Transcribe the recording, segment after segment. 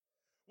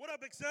What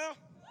up, Excel?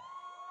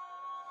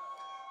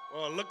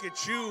 Oh, look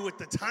at you with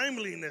the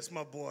timeliness,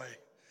 my boy.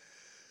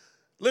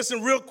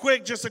 Listen, real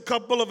quick, just a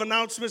couple of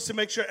announcements to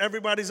make sure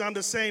everybody's on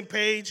the same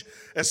page,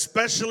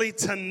 especially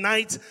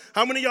tonight.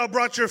 How many of y'all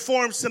brought your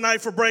forms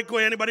tonight for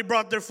Breakaway? Anybody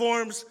brought their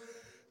forms?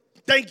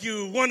 Thank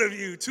you, one of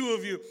you, two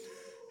of you.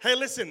 Hey,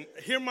 listen,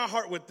 hear my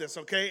heart with this,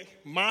 okay?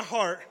 My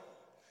heart,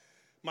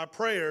 my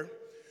prayer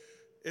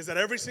is that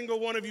every single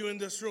one of you in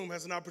this room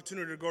has an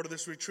opportunity to go to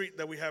this retreat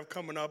that we have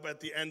coming up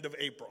at the end of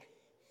April.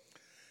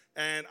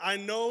 And I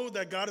know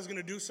that God is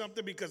going to do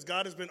something because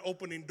God has been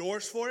opening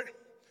doors for it.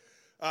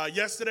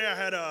 Yesterday, I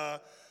had a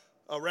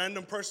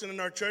random person in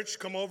our church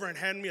come over and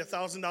hand me a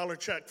 $1,000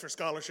 check for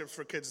scholarships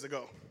for kids to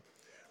go,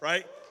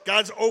 right?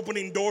 God's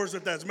opening doors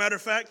with that. As a matter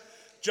of fact,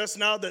 just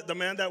now, the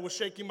man that was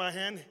shaking my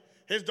hand,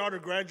 his daughter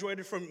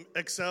graduated from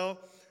Excel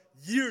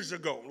years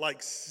ago,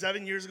 like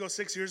 7 years ago,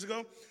 6 years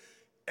ago.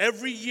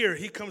 Every year,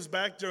 he comes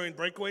back during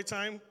breakaway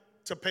time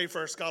to pay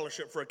for a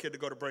scholarship for a kid to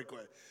go to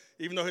breakaway.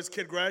 Even though his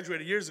kid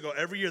graduated years ago,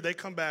 every year they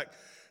come back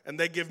and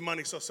they give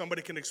money so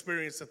somebody can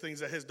experience the things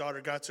that his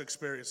daughter got to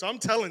experience. So I'm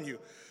telling you,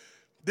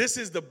 this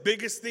is the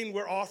biggest thing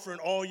we're offering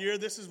all year.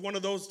 This is one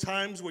of those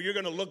times where you're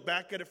going to look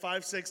back at it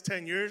 5, 6,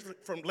 10 years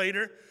from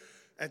later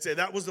and say,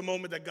 that was the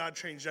moment that God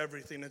changed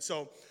everything. And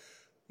so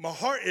my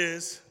heart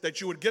is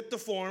that you would get the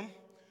form,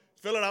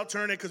 fill it out,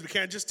 turn it, because we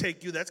can't just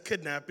take you. That's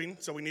kidnapping.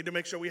 So we need to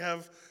make sure we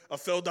have a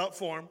filled out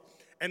form.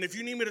 And if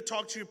you need me to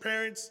talk to your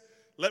parents,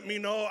 let me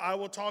know. I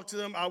will talk to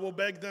them. I will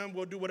beg them.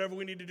 We'll do whatever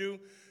we need to do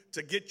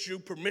to get you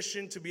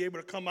permission to be able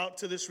to come out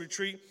to this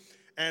retreat.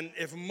 And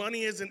if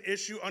money is an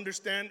issue,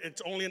 understand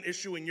it's only an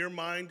issue in your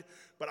mind,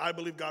 but I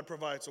believe God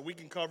provides. So we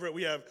can cover it.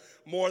 We have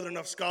more than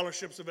enough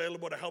scholarships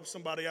available to help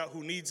somebody out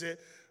who needs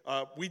it.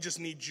 We just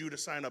need you to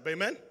sign up.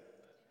 Amen?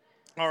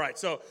 All right,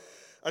 so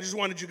I just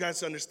wanted you guys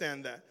to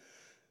understand that.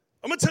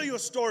 I'm going to tell you a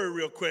story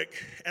real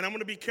quick, and I'm going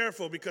to be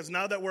careful because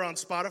now that we're on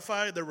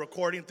Spotify, they're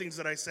recording things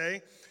that I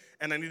say,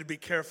 and I need to be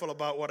careful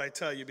about what I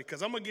tell you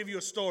because I'm going to give you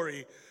a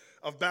story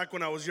of back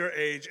when I was your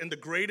age and the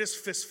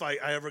greatest fist fight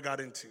I ever got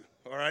into,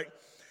 all right?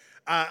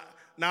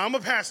 Now, I'm a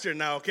pastor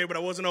now, okay, but I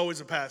wasn't always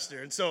a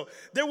pastor. And so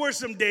there were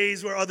some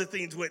days where other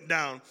things went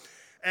down.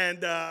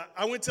 And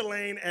I went to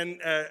Lane, and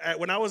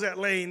when I was at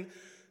Lane,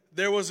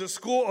 there was a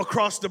school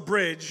across the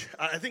bridge.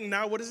 I think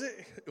now, what is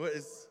it?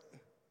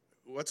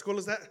 What school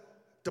is that?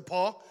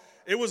 DePaul?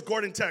 It was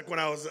Gordon Tech when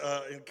I was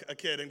a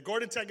kid. And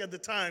Gordon Tech at the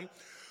time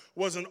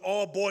was an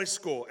all-boys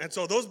school. And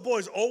so those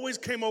boys always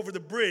came over the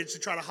bridge to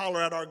try to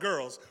holler at our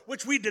girls,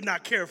 which we did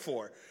not care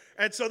for.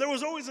 And so there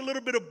was always a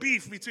little bit of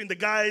beef between the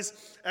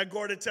guys at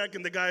Gordon Tech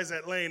and the guys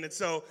at Lane. And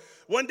so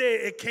one day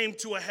it came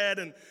to a head,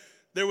 and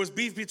there was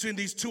beef between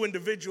these two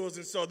individuals.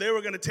 And so they were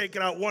going to take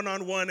it out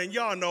one-on-one. And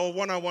y'all know,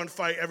 one-on-one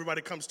fight,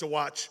 everybody comes to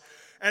watch.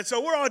 And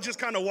so we're all just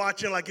kind of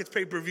watching like it's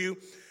pay-per-view.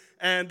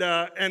 And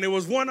it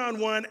was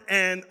one-on-one,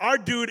 and our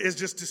dude is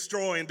just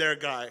destroying their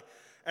guy.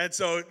 And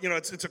so, you know,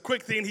 it's a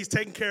quick thing. He's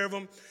taking care of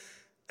him.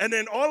 And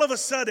then all of a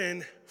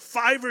sudden,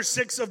 5 or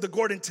 6 of the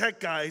Gordon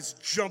Tech guys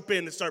jump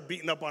in and start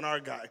beating up on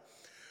our guy,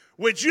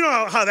 which you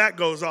know how that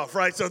goes off,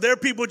 right? So their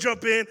people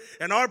jump in,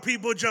 and our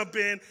people jump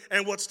in.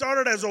 And what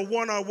started as a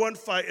one-on-one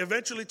fight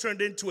eventually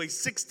turned into a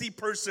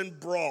 60-person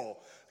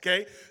brawl,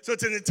 okay? So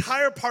it's an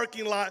entire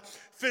parking lot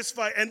fist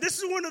fight. And this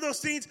is one of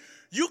those things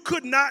you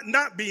could not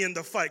be in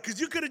the fight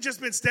because you could have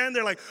just been standing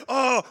there like,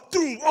 oh,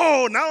 doom,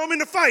 oh, now I'm in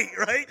the fight,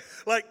 right?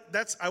 Like,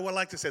 I would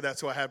like to say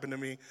that's what happened to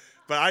me.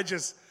 But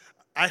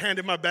I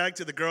handed my bag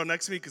to the girl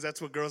next to me because that's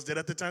what girls did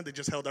at the time. They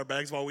just held our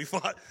bags while we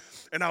fought.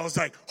 And I was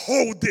like,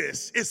 hold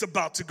this. It's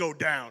about to go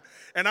down.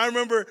 And I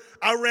remember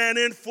I ran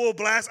in full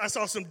blast. I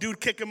saw some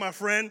dude kicking my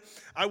friend.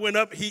 I went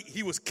up.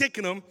 He was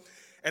kicking him.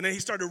 And then he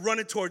started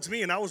running towards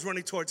me, and I was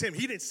running towards him.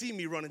 He didn't see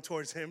me running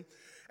towards him.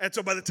 And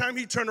so by the time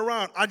he turned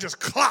around, I just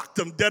clocked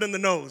him dead in the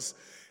nose.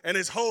 And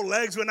his whole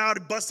legs went out.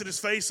 He busted his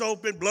face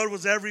open. Blood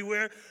was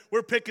everywhere.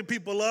 We're picking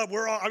people up.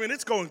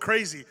 It's going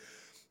crazy.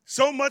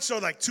 So much so,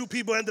 like 2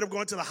 people ended up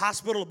going to the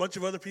hospital. A bunch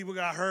of other people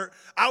got hurt.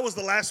 I was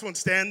the last one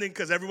standing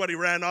because everybody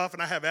ran off,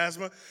 and I have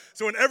asthma.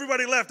 So when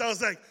everybody left, I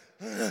was like,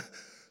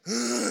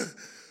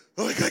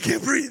 I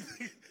can't breathe.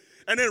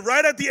 And then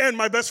right at the end,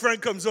 my best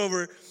friend comes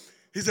over.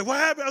 He said, what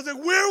happened? I was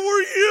like, where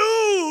were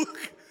you?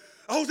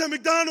 I was at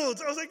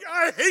McDonald's. I was like,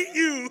 I hate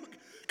you.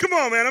 Come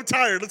on, man, I'm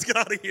tired. Let's get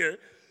out of here.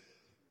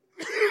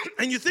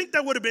 And you think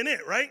that would have been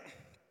it, right?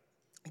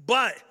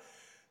 But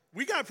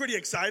we got pretty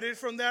excited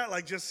from that,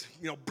 like just,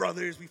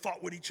 brothers. We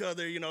fought with each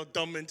other,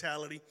 dumb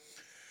mentality.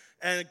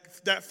 And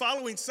that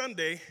following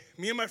Sunday,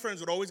 me and my friends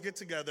would always get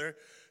together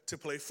to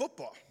play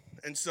football.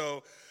 And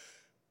so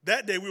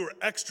that day we were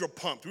extra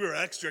pumped. We were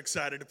extra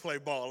excited to play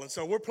ball. And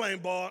so we're playing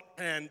ball,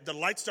 and the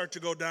lights start to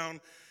go down,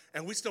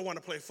 and we still want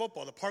to play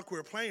football. The park we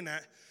were playing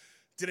at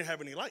didn't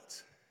have any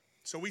lights.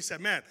 So we said,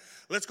 man,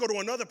 let's go to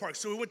another park.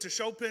 So we went to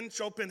Chopin.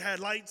 Chopin had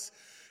lights.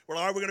 We're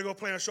like, all right, we're going to go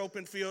play on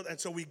Chopin Field. And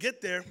so we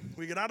get there.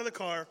 We get out of the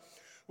car.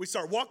 We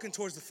start walking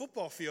towards the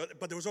football field,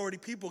 but there was already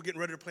people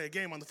getting ready to play a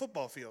game on the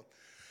football field.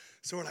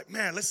 So we're like,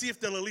 man, let's see if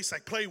they'll at least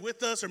play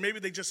with us, or maybe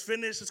they just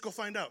finished. Let's go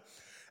find out.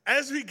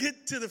 As we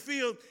get to the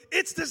field,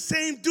 it's the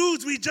same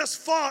dudes we just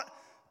fought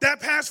that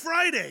past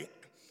Friday.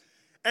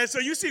 And so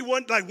you see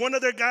one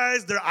of their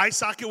guys, their eye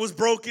socket was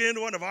broken,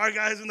 one of our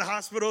guys in the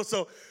hospital.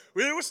 So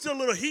there was still a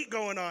little heat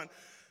going on.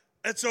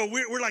 And so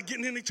we're like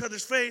getting in each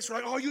other's face. We're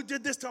like, oh, you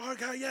did this to our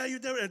guy. Yeah, you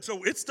did it. And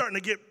so it's starting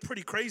to get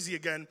pretty crazy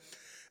again.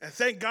 And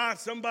thank God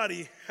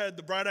somebody had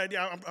the bright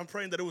idea. I'm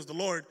praying that it was the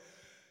Lord.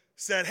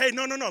 Said, hey,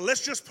 no,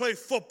 let's just play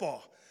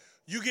football.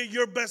 You get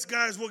your best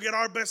guys, we'll get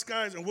our best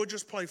guys, and we'll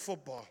just play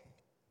football.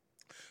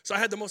 So I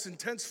had the most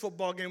intense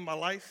football game of my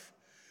life.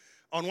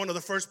 On one of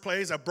the first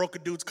plays, I broke a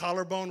dude's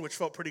collarbone, which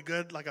felt pretty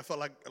good. Like I felt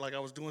like I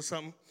was doing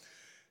something.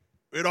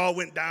 It all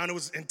went down. It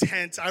was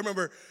intense. I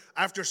remember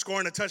after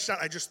scoring a touchdown,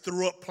 I just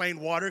threw up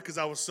plain water because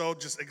I was so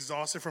just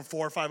exhausted from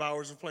 4 or 5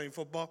 hours of playing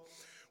football.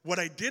 What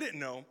I didn't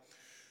know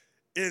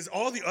is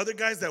all the other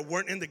guys that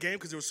weren't in the game,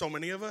 because there were so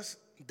many of us,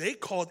 they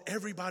called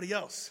everybody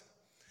else.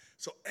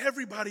 So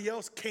everybody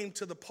else came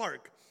to the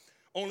park.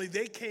 Only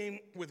they came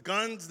with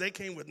guns, they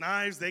came with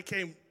knives, they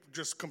came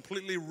just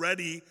completely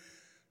ready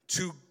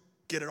to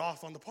get it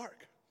off on the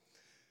park.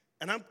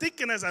 And I'm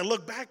thinking as I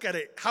look back at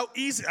it, how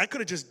easy, I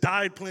could have just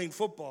died playing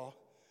football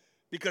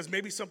because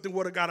maybe something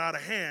would have got out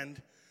of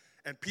hand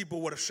and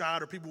people would have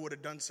shot or people would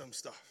have done some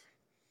stuff.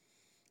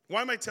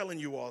 Why am I telling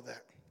you all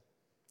that?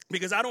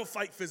 Because I don't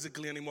fight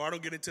physically anymore. I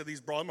don't get into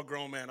these brawls. I'm a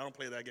grown man. I don't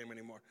play that game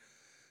anymore.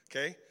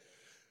 Okay?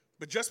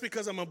 But just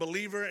because I'm a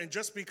believer and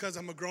just because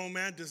I'm a grown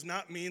man does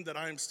not mean that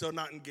I am still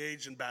not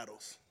engaged in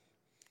battles.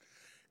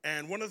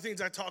 And one of the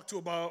things I talk to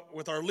about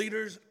with our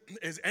leaders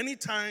is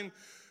anytime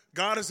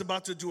God is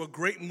about to do a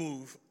great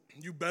move,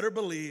 you better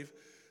believe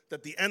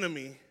that the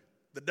enemy,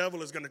 the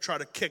devil, is going to try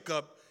to kick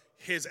up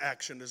his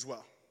action as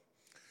well.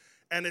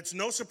 And it's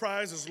no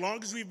surprise, as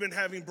long as we've been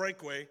having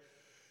Breakaway,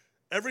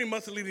 every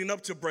month leading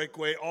up to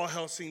Breakaway, all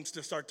hell seems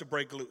to start to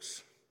break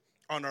loose.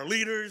 On our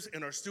leaders,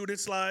 in our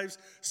students' lives,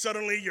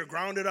 suddenly you're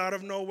grounded out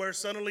of nowhere.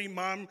 Suddenly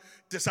mom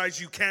decides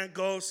you can't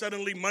go.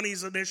 Suddenly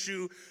money's an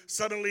issue.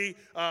 Suddenly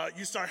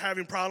you start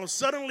having problems.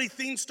 Suddenly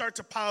things start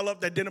to pile up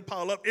that didn't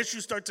pile up.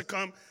 Issues start to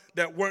come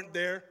that weren't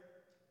there.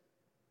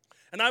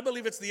 And I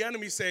believe it's the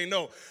enemy saying,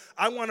 no,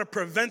 I want to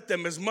prevent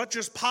them as much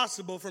as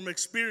possible from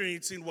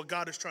experiencing what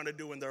God is trying to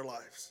do in their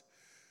lives.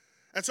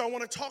 And so I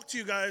want to talk to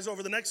you guys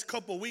over the next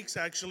couple weeks,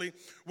 actually.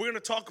 We're going to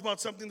talk about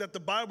something that the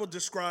Bible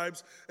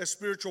describes as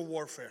spiritual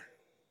warfare.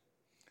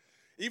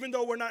 Even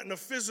though we're not in a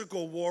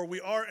physical war, we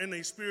are in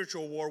a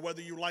spiritual war,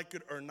 whether you like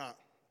it or not.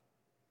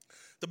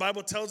 The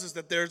Bible tells us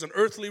that there's an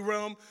earthly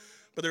realm,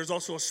 but there's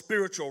also a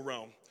spiritual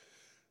realm.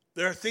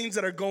 There are things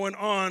that are going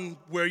on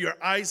where your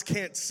eyes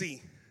can't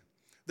see.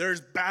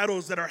 There's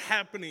battles that are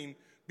happening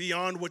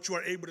beyond what you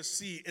are able to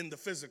see in the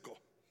physical.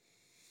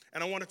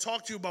 And I want to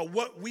talk to you about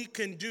what we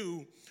can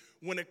do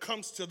when it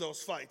comes to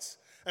those fights.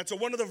 And so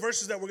one of the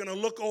verses that we're going to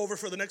look over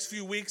for the next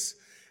few weeks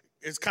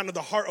is kind of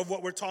the heart of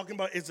what we're talking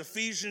about. Is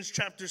Ephesians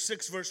chapter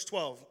 6, verse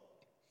 12.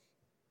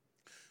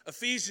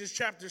 Ephesians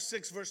chapter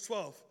 6, verse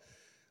 12.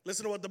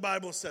 Listen to what the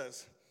Bible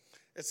says.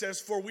 It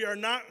says, for we are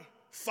not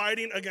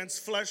fighting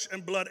against flesh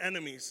and blood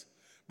enemies,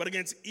 but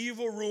against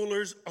evil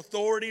rulers,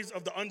 authorities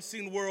of the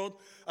unseen world,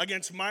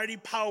 against mighty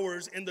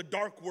powers in the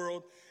dark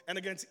world, and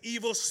against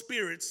evil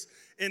spirits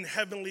in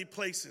heavenly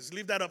places.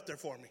 Leave that up there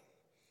for me.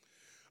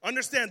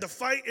 Understand, the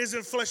fight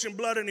isn't flesh and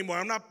blood anymore.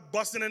 I'm not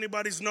busting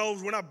anybody's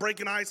nose. We're not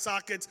breaking eye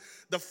sockets.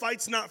 The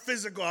fight's not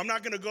physical. I'm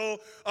not going to go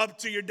up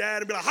to your dad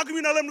and be like, how come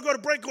you not let him go to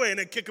Breakaway, and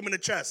then kick him in the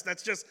chest?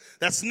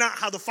 That's not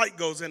how the fight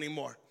goes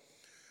anymore.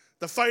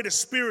 The fight is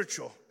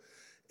spiritual.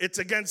 It's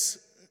against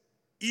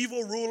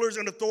evil rulers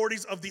and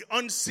authorities of the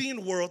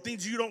unseen world,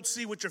 things you don't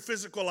see with your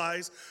physical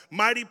eyes,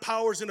 mighty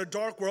powers in the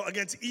dark world,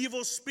 against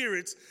evil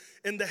spirits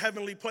in the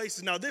heavenly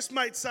places. Now, this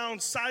might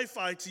sound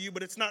sci-fi to you,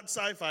 but it's not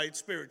sci-fi, it's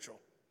spiritual.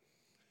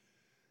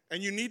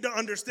 And you need to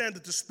understand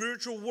that the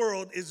spiritual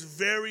world is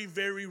very,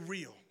 very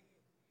real.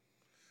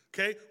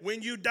 Okay?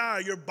 When you die,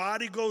 your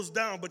body goes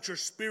down, but your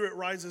spirit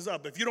rises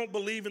up. If you don't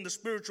believe in the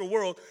spiritual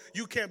world,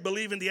 you can't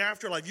believe in the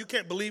afterlife. You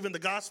can't believe in the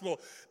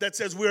gospel that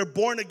says we are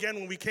born again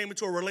when we came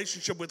into a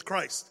relationship with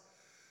Christ.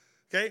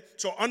 Okay?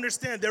 So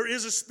understand there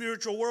is a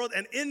spiritual world,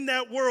 and in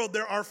that world,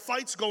 there are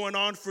fights going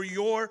on for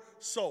your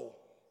soul.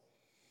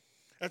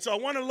 And so I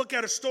want to look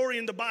at a story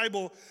in the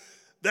Bible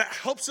that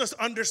helps us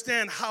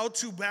understand how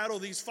to battle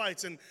these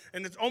fights. And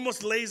it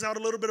almost lays out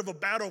a little bit of a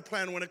battle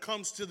plan when it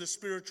comes to the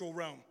spiritual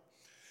realm.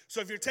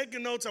 So if you're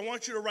taking notes, I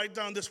want you to write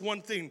down this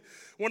one thing.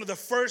 One of the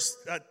first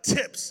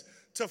tips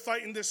to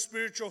fighting this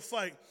spiritual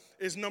fight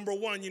is, number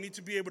one, you need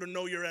to be able to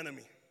know your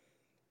enemy.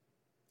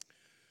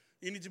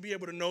 You need to be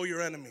able to know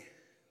your enemy.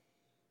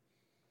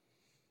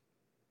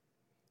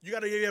 You got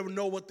to be able to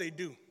know what they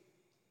do,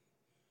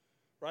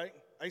 right?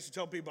 I used to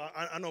tell people,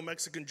 I know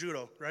Mexican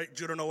judo, right?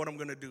 Judo know what I'm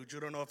going to do.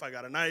 Judo know if I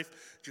got a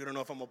knife. Judo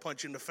know if I'm going to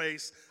punch you in the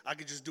face. I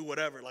could just do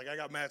whatever. Like, I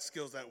got mad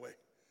skills that way.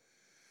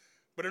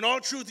 But in all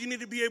truth, you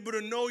need to be able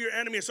to know your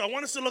enemy. So I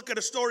want us to look at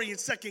a story in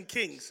 2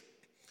 Kings.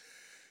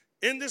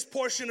 In this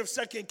portion of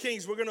 2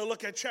 Kings, we're going to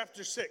look at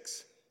chapter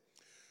 6.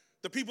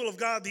 The people of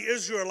God, the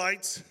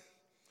Israelites,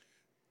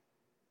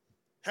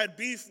 had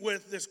beef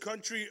with this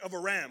country of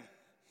Aram.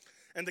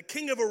 And the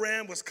king of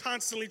Aram was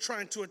constantly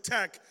trying to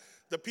attack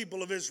the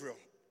people of Israel.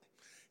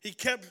 He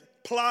kept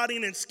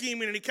plotting and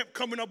scheming, and he kept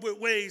coming up with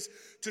ways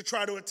to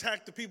try to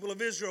attack the people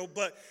of Israel.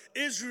 But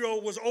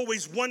Israel was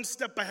always one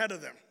step ahead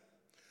of them.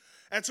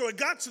 And so it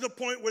got to the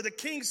point where the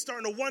king's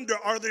starting to wonder,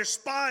 are there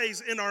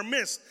spies in our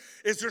midst?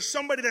 Is there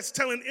somebody that's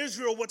telling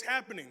Israel what's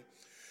happening?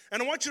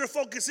 And I want you to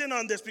focus in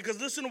on this, because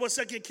listen to what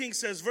 2 Kings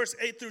says, verse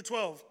 8 through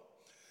 12. It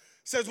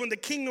says, when the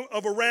king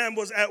of Aram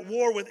was at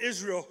war with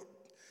Israel,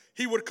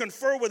 he would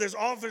confer with his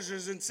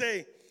officers and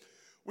say,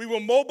 we will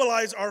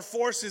mobilize our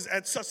forces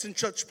at such and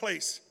such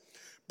place.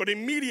 But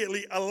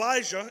immediately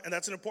Elijah, and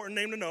that's an important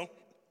name to know,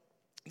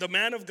 the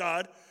man of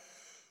God,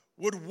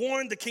 would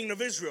warn the king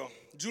of Israel,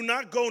 do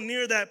not go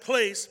near that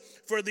place,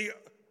 for the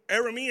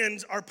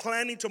Arameans are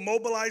planning to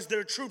mobilize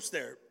their troops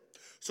there.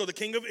 So the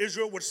king of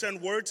Israel would send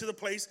word to the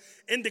place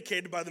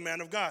indicated by the man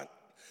of God.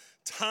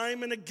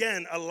 Time and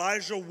again,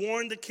 Elijah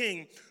warned the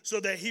king so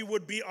that he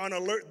would be on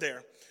alert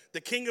there. The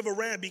king of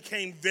Aram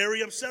became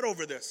very upset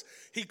over this.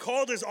 He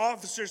called his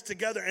officers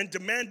together and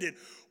demanded,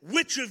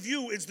 which of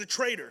you is the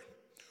traitor?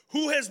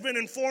 Who has been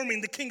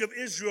informing the king of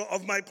Israel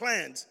of my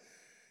plans?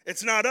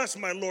 It's not us,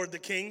 my lord the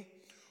king.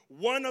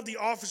 One of the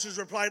officers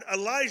replied,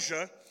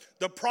 Elijah,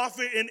 the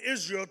prophet in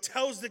Israel,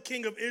 tells the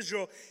king of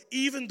Israel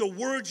even the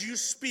words you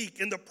speak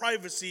in the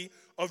privacy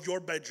of your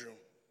bedroom.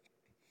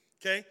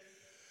 Okay?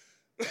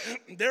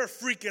 They're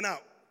freaking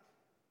out.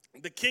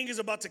 The king is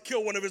about to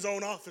kill one of his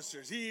own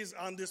officers. He's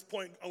on this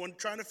point,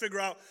 trying to figure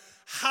out,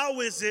 how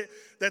is it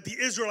that the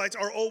Israelites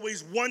are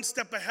always one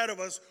step ahead of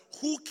us?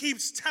 Who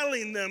keeps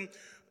telling them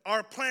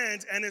our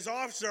plans? And his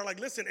officers are like,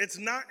 listen, it's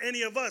not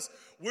any of us.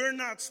 We're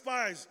not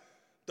spies.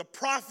 The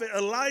prophet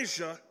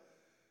Elijah,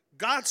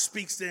 God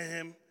speaks to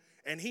him,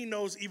 and he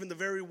knows even the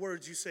very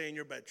words you say in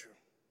your bedroom.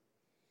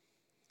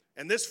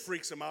 And this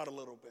freaks him out a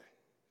little bit,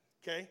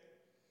 okay?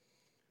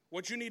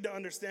 What you need to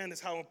understand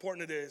is how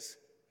important it is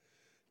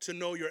to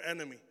know your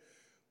enemy.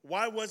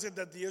 Why was it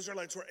that the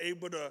Israelites were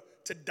able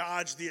to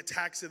dodge the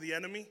attacks of the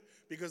enemy?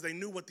 Because they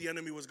knew what the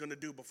enemy was going to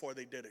do before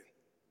they did it.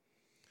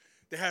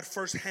 They had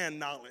firsthand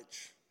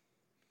knowledge,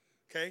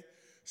 okay?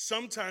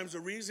 Sometimes the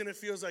reason it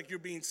feels like you're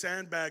being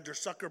sandbagged or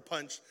sucker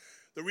punched,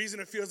 the reason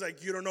it feels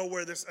like you don't know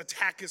where this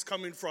attack is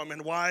coming from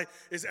and why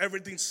is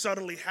everything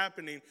suddenly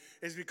happening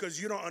is because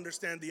you don't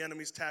understand the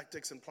enemy's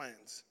tactics and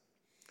plans.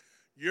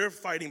 You're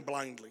fighting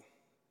blindly.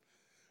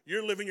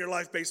 You're living your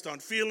life based on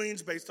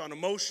feelings, based on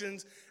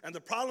emotions, and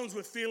the problems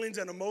with feelings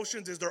and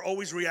emotions is they're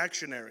always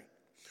reactionary.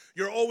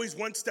 You're always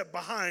one step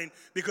behind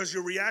because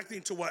you're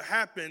reacting to what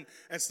happened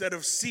instead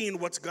of seeing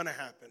what's going to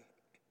happen.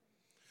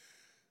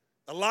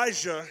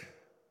 Elijah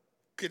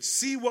could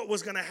see what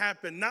was going to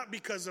happen, not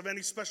because of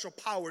any special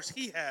powers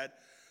he had,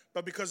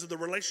 but because of the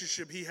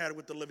relationship he had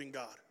with the living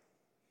God.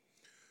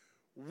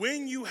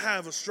 When you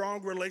have a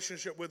strong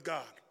relationship with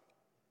God,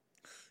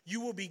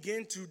 you will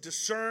begin to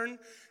discern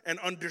and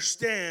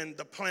understand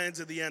the plans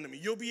of the enemy.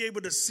 You'll be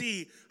able to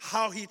see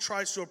how he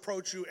tries to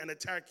approach you and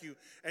attack you,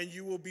 and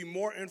you will be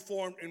more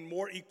informed and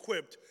more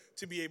equipped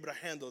to be able to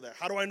handle that.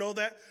 How do I know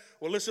that?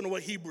 Well, listen to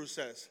what Hebrews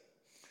says.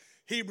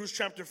 Hebrews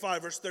chapter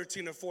 5, verse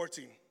 13 and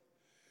 14.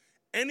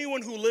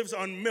 Anyone who lives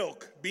on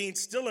milk, being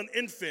still an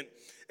infant,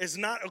 is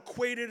not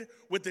acquainted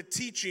with the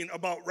teaching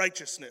about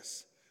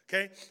righteousness.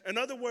 Okay? In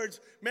other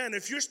words, man,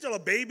 if you're still a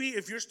baby,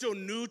 if you're still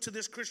new to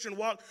this Christian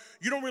walk,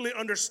 you don't really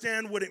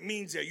understand what it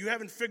means yet. You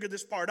haven't figured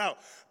this part out.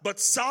 But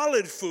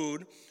solid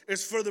food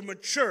is for the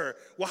mature.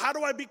 Well, how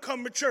do I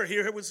become mature?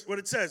 Here was what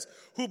it says.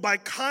 Who by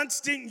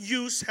constant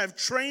use have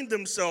trained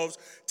themselves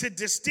to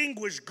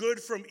distinguish good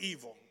from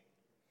evil.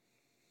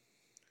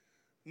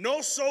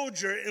 No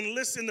soldier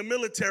enlists in the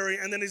military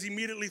and then is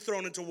immediately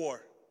thrown into war.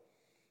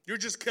 You're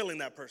just killing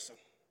that person.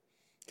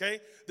 Okay?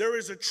 There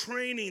is a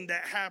training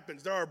that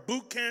happens. There are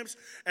boot camps,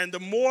 and the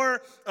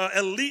more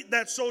elite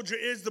that soldier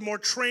is, the more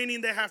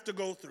training they have to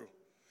go through.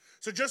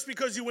 So just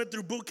because you went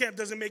through boot camp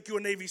doesn't make you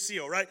a Navy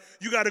SEAL, right?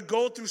 You got to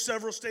go through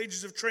several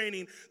stages of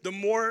training the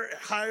more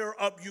higher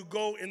up you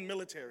go in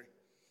military.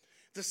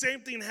 The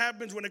same thing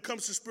happens when it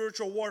comes to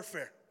spiritual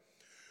warfare.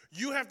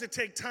 You have to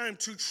take time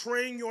to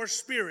train your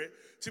spirit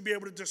to be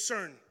able to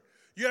discern.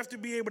 You have to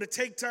be able to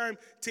take time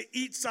to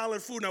eat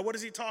solid food. Now, what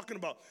is he talking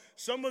about?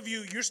 Some of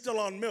you, you're still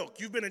on milk.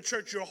 You've been in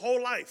church your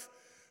whole life,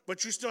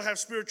 but you still have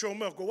spiritual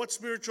milk. Well, what's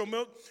spiritual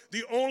milk?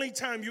 The only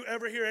time you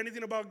ever hear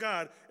anything about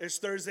God is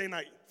Thursday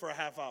night for a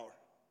half hour.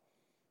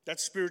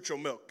 That's spiritual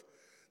milk.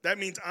 That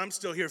means I'm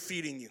still here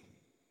feeding you.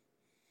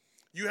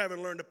 You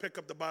haven't learned to pick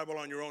up the Bible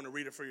on your own and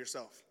read it for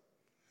yourself.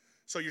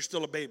 So you're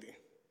still a baby.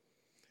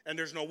 And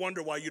there's no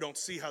wonder why you don't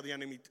see how the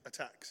enemy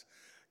attacks.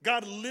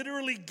 God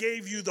literally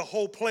gave you the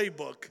whole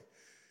playbook,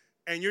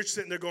 and you're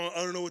sitting there going,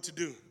 I don't know what to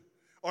do.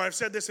 Or I've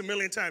said this a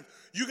million times.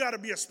 You got to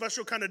be a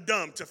special kind of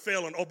dumb to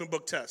fail an open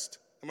book test.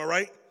 Am I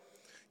right?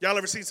 Y'all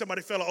ever seen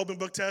somebody fail an open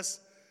book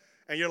test?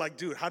 And you're like,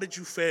 dude, how did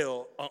you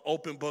fail an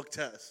open book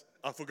test?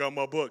 I forgot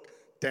my book.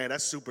 Dang,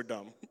 that's super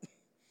dumb.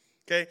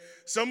 Okay?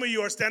 Some of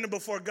you are standing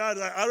before God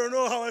like, I don't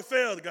know how I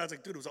failed. God's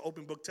like, dude, it was an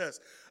open book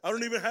test. I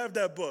don't even have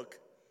that book.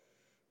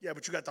 Yeah,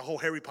 but you got the whole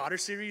Harry Potter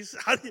series?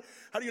 How do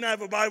you not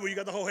have a Bible? You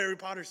got the whole Harry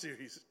Potter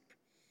series.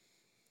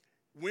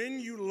 When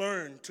you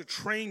learn to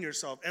train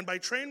yourself, and by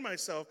train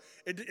myself,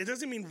 it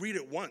doesn't mean read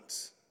it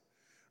once,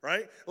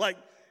 right? Like,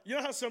 you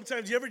know how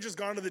sometimes you ever just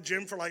gone to the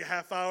gym for like a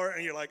half hour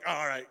and you're like, oh,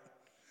 all right,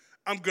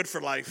 I'm good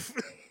for life.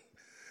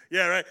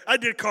 Yeah, right? I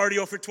did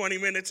cardio for 20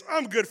 minutes.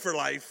 I'm good for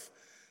life.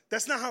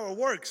 That's not how it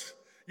works.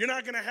 You're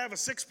not going to have a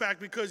six-pack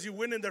because you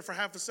went in there for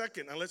half a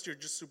second unless you're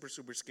just super,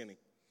 super skinny.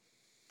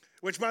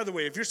 Which, by the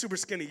way, if you're super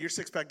skinny, your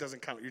six-pack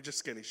doesn't count. You're just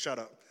skinny. Shut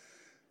up.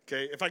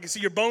 Okay? If I can see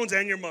your bones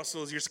and your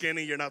muscles, you're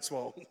skinny, you're not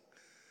swole.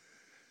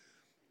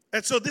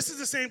 And so this is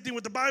the same thing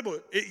with the Bible.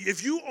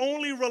 If you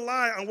only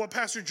rely on what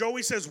Pastor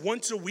Joey says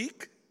once a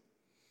week,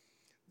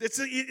 it's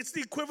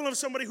the equivalent of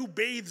somebody who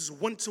bathes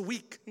once a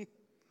week.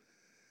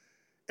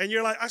 And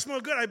you're like, I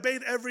smell good. I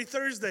bathe every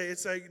Thursday.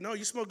 It's like, no,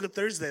 you smell good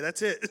Thursday.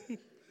 That's it.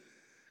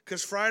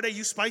 Because Friday,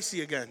 you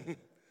spicy again.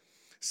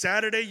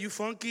 Saturday, you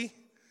funky.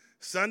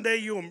 Sunday,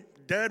 you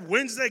dead.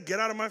 Wednesday, get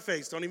out of my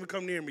face. Don't even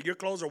come near me. Your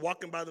clothes are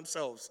walking by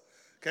themselves.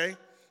 Okay?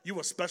 You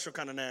a special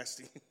kind of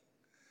nasty.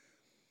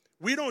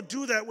 We don't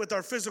do that with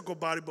our physical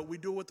body, but we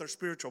do it with our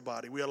spiritual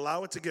body. We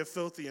allow it to get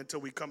filthy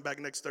until we come back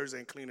next Thursday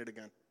and clean it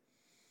again.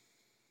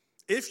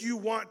 If you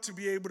want to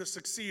be able to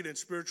succeed in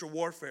spiritual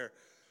warfare,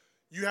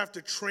 you have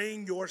to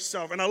train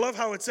yourself. And I love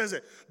how it says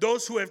it.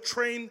 Those who have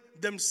trained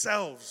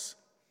themselves.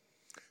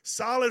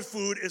 Solid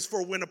food is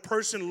for when a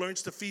person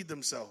learns to feed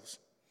themselves.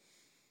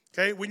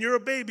 Okay? When you're a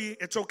baby,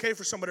 it's okay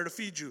for somebody to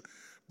feed you.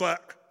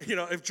 But,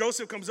 if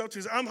Joseph comes up to you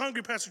and says, I'm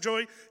hungry, Pastor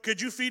Joey, could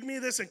you feed me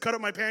this and cut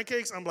up my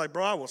pancakes? I'm like,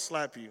 bro, I will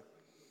slap you.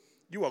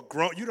 You are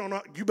grown. You don't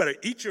know. You better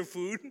eat your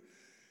food.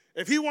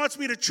 If he wants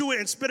me to chew it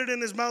and spit it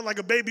in his mouth like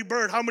a baby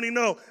bird, how many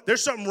know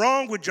there's something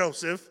wrong with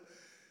Joseph?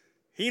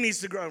 He needs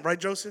to grow. Right,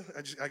 Joseph?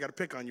 I got to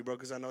pick on you, bro,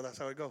 because I know that's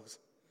how it goes.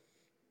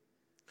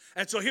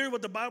 And so here's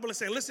what the Bible is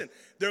saying. Listen,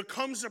 there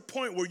comes a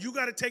point where you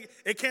got to take,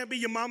 it can't be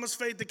your mama's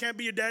faith. It can't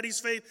be your daddy's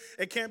faith.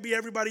 It can't be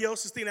everybody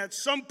else's thing. At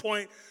some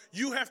point,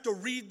 you have to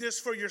read this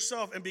for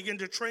yourself and begin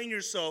to train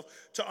yourself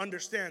to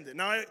understand it.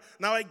 Now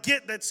I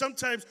get that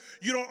sometimes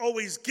you don't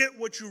always get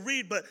what you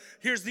read, but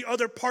here's the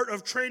other part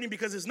of training,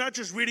 because it's not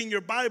just reading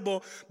your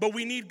Bible, but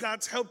we need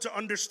God's help to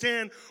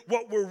understand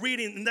what we're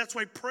reading, and that's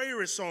why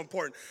prayer is so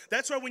important.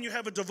 That's why when you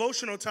have a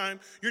devotional time,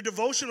 your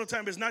devotional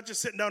time is not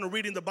just sitting down and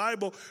reading the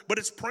Bible, but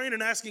it's praying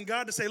and asking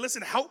God to say,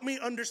 listen, help me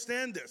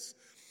understand this.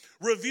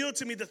 Reveal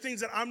to me the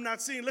things that I'm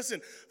not seeing.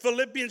 Listen,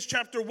 Philippians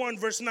chapter 1,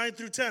 verse 9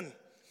 through 10.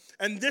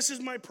 And this is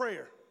my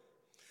prayer,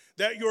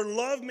 that your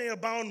love may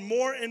abound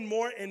more and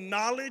more in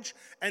knowledge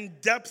and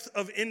depth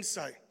of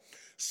insight,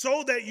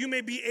 so that you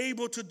may be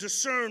able to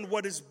discern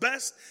what is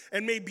best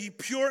and may be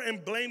pure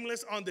and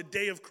blameless on the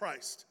day of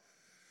Christ.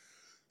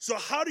 So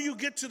how do you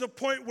get to the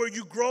point where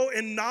you grow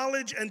in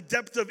knowledge and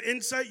depth of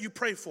insight? You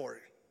pray for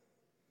it.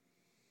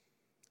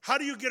 How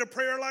do you get a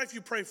prayer life?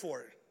 You pray for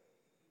it.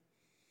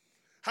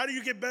 How do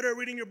you get better at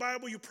reading your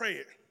Bible? You pray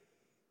it.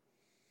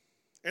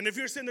 And if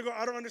you're sitting there going,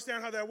 I don't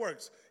understand how that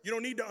works, you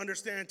don't need to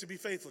understand to be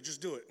faithful.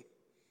 Just do it.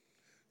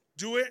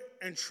 Do it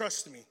and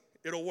trust me.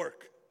 It'll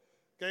work.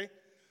 Okay?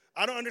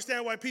 I don't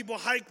understand why people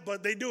hike,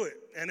 but they do it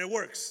and it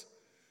works.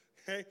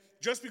 Okay?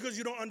 Just because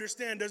you don't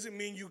understand doesn't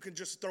mean you can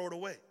just throw it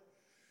away.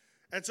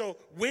 And so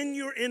when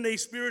you're in a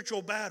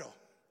spiritual battle,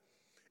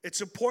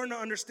 it's important to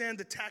understand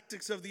the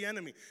tactics of the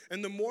enemy.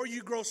 And the more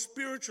you grow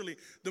spiritually,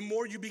 the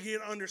more you begin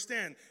to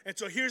understand. And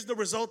so here's the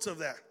results of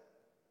that.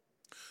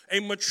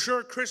 A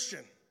mature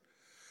Christian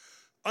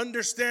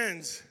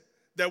understands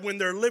that when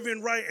they're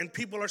living right and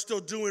people are still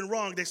doing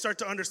wrong, they start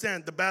to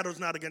understand the battle's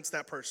not against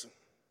that person.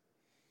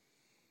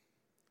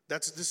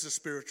 This is a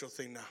spiritual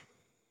thing now.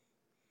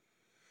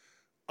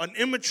 An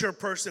immature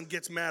person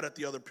gets mad at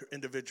the other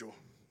individual.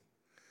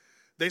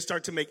 They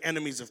start to make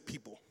enemies of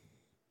people.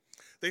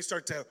 They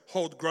start to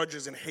hold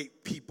grudges and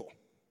hate people.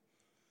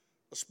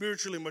 A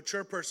spiritually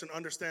mature person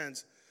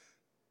understands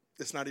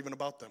it's not even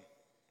about them.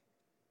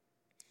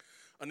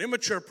 An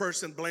immature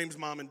person blames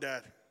mom and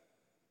dad.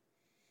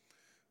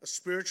 A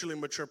spiritually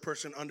mature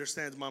person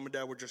understands mom and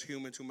dad were just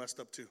humans who messed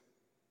up too.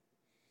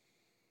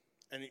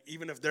 And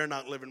even if they're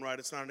not living right,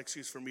 it's not an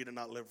excuse for me to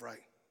not live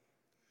right.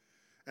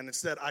 And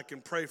instead, I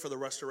can pray for the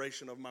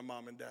restoration of my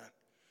mom and dad,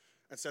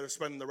 instead of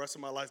spending the rest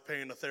of my life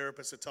paying a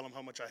therapist to tell them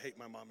how much I hate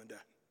my mom and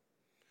dad.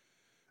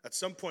 At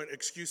some point,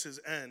 excuses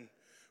end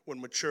when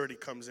maturity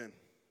comes in.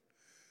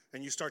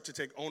 And you start to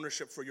take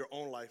ownership for your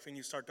own life, and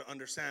you start to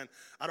understand,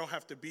 I don't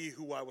have to be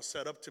who I was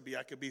set up to be.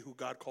 I could be who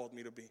God called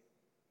me to be.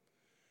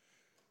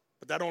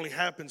 But that only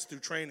happens through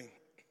training.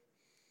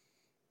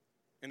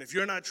 And if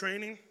you're not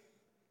training,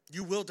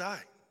 you will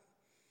die.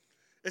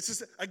 It's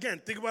just,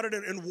 again, think about it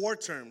in war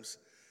terms.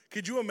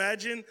 Could you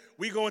imagine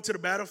we go into the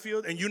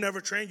battlefield and you never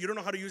train? You don't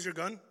know how to use your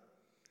gun?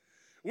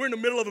 We're in the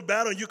middle of a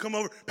battle and you come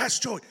over,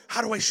 Pastor Joey,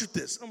 how do I shoot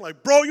this? I'm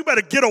like, bro, you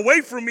better get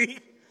away from me.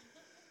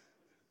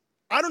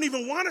 I don't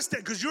even want to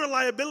stand because you're a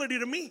liability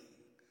to me,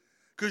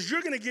 because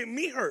you're going to get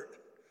me hurt.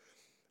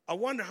 I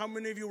wonder how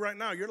many of you right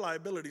now, you're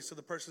liabilities to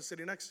the person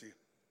sitting next to you.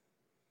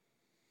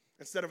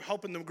 Instead of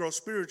helping them grow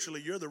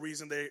spiritually, you're the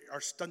reason they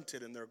are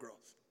stunted in their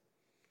growth.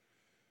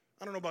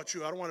 I don't know about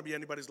you. I don't want to be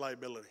anybody's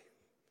liability.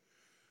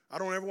 I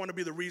don't ever want to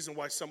be the reason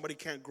why somebody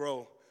can't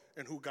grow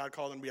in who God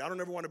called them to be. I don't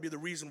ever want to be the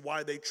reason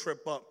why they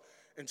trip up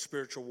in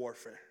spiritual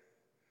warfare.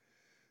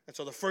 And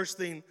so the first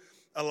thing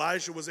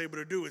Elijah was able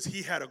to do is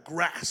he had a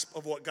grasp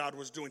of what God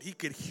was doing. He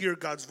could hear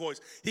God's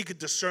voice. He could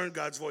discern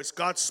God's voice.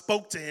 God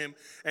spoke to him,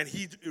 and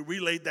he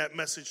relayed that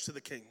message to the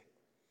king.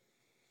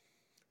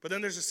 But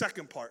then there's a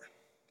second part.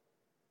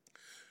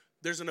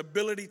 There's an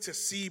ability to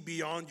see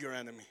beyond your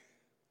enemy.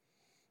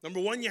 Number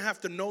one, you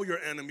have to know your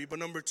enemy. But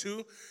number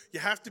two, you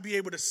have to be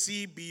able to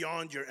see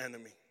beyond your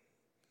enemy.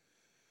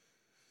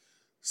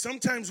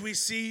 Sometimes we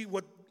see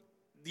what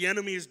the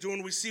enemy is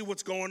doing. We see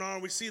what's going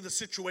on. We see the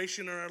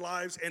situation in our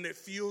lives, and it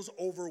feels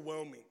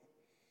overwhelming.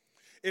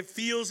 It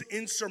feels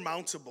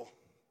insurmountable.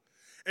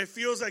 It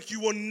feels like you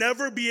will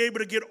never be able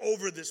to get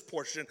over this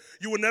portion.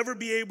 You will never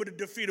be able to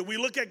defeat it. We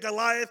look at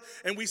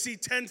Goliath and we see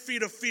 10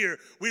 feet of fear.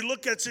 We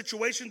look at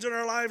situations in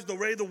our lives, the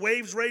way the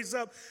waves raise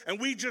up, and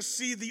we just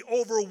see the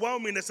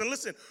overwhelmingness. And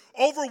listen,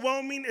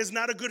 overwhelming is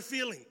not a good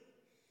feeling.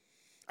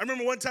 I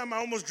remember one time I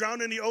almost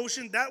drowned in the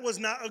ocean. That was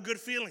not a good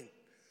feeling.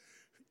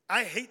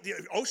 I hate the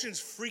oceans,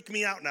 freak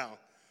me out now.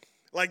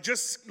 Like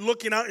just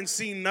looking out and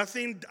seeing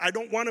nothing, I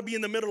don't want to be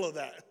in the middle of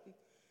that.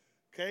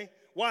 Okay?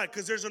 Why?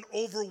 Because there's an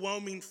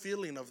overwhelming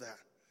feeling of that.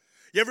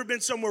 You ever been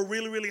somewhere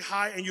really, really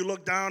high and you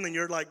look down and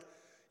you're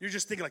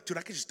just thinking like, dude,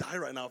 I could just die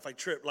right now if I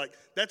trip. Like,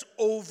 that's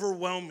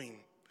overwhelming.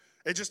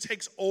 It just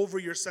takes over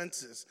your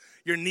senses.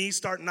 Your knees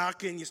start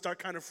knocking. You start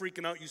kind of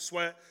freaking out. You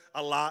sweat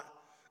a lot.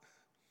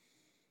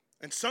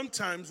 And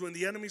sometimes when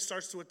the enemy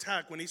starts to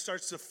attack, when he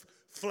starts to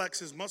flex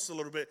his muscle a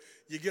little bit,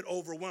 you get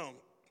overwhelmed.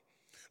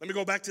 Let me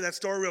go back to that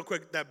story real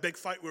quick, that big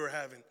fight we were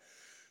having.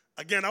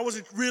 Again, I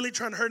wasn't really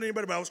trying to hurt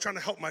anybody, but I was trying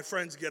to help my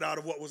friends get out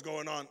of what was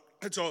going on.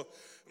 And so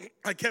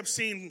I kept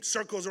seeing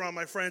circles around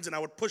my friends, and I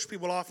would push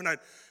people off, and I'd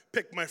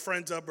pick my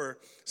friends up, or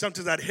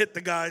sometimes I'd hit the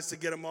guys to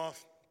get them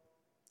off.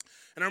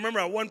 And I remember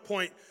at one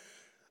point,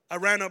 I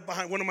ran up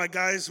behind one of my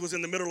guys who was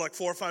in the middle, like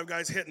 4 or 5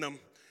 guys hitting him.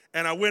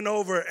 And I went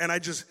over, and I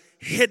just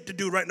hit the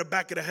dude right in the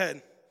back of the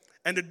head.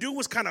 And the dude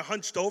was kind of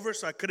hunched over,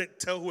 so I couldn't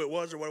tell who it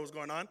was or what was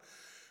going on.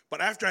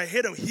 But after I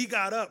hit him, he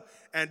got up,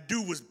 and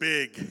dude was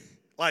big,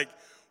 like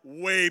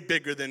way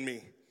bigger than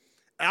me.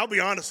 And I'll be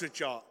honest with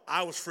y'all,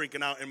 I was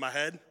freaking out in my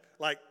head.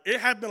 Like, it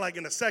happened like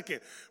in a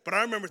second. But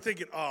I remember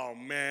thinking, oh,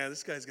 man,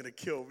 this guy's going to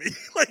kill me.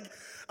 Like,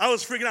 I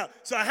was freaking out.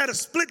 So I had a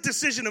split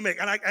decision to make.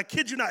 And I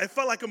kid you not, it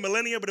felt like a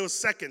millennia, but it was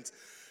seconds.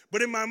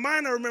 But in my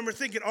mind, I remember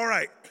thinking, all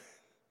right,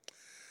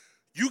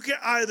 you can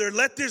either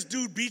let this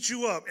dude beat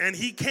you up, and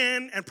he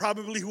can and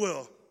probably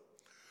will,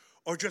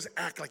 or just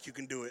act like you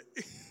can do it.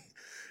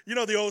 You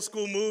know the old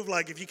school move,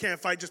 like if you can't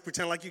fight, just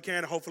pretend like you can,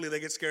 and hopefully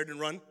they get scared and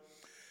run.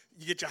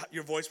 You get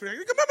your voice, like, come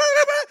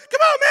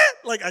on, man.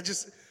 Like,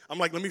 I'm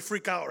like, let me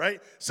freak out, right?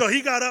 So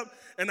he got up,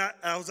 and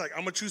I was like,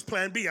 I'm going to choose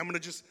plan B. I'm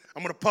going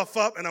to puff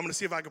up, and I'm going to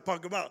see if I can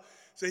punk him out.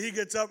 So he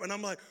gets up, and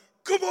I'm like,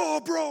 come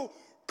on, bro.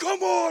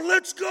 Come on,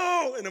 let's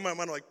go. And in my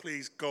mind, I'm like,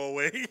 please go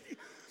away.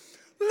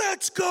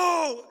 Let's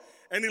go.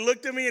 And he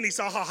looked at me, and he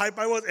saw how hype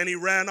I was, and he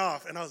ran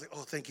off. And I was like,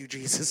 oh, thank you,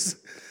 Jesus.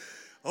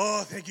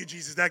 Oh, thank you,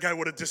 Jesus. That guy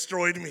would have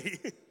destroyed me.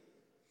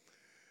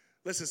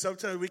 Listen,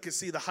 sometimes we can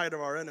see the height of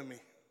our enemy.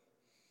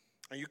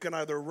 And you can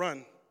either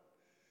run,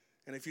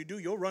 and if you do,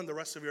 you'll run the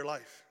rest of your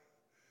life.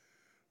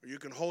 Or you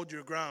can hold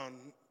your ground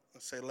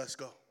and say, let's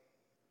go.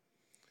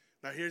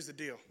 Now, here's the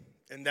deal.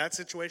 In that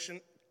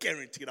situation,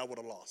 guaranteed I would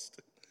have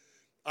lost.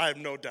 I have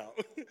no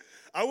doubt.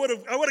 I would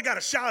have got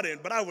a shot in,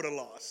 but I would have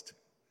lost.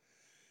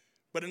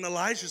 But in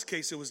Elijah's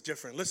case, it was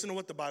different. Listen to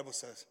what the Bible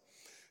says.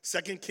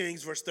 2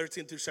 Kings, verse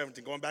 13 through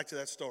 17, going back to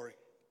that story.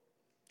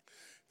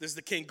 This is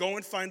the king. Go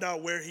and find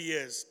out where he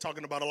is,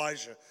 talking about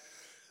Elijah.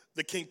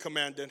 The king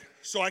commanded,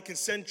 so I can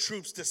send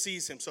troops to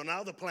seize him. So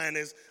now the plan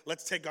is,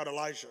 let's take out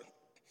Elijah.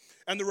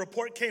 And the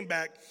report came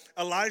back,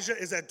 Elijah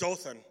is at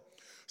Dothan.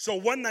 So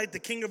one night the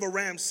king of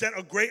Aram sent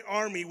a great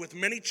army with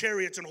many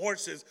chariots and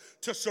horses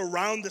to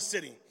surround the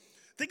city.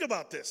 Think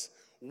about this.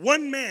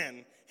 One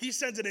man, he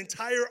sends an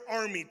entire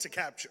army to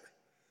capture.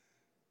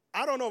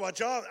 I don't know about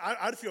y'all,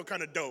 I'd feel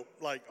kind of dope.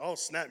 Like, oh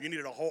snap, you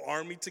needed a whole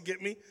army to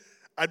get me?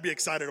 I'd be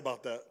excited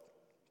about that.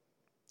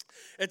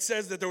 It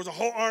says that there was a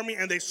whole army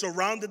and they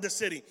surrounded the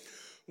city.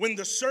 When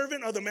the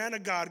servant of the man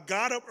of God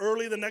got up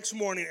early the next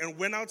morning and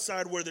went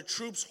outside where the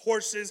troops,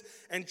 horses,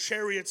 and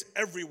chariots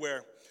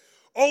everywhere.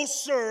 Oh,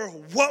 sir,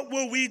 what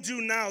will we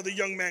do now? The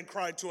young man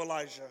cried to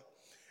Elijah.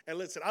 And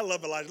listen, I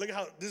love Elijah. Look at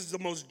how this is the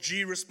most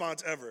G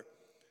response ever.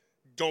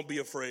 Don't be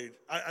afraid.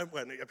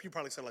 You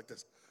probably said it like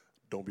this.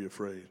 Don't be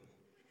afraid.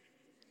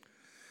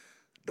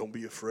 Don't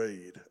be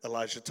afraid.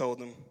 Elijah told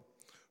them,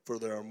 for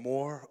there are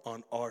more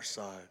on our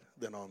side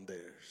than on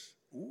theirs.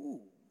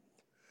 Ooh.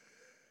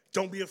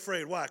 Don't be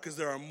afraid. Why? Because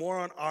there are more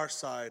on our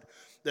side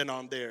than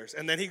on theirs.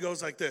 And then he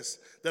goes like this.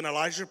 Then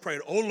Elijah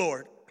prayed, oh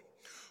Lord,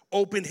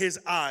 open his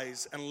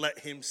eyes and let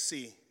him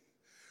see.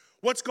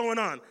 What's going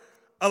on?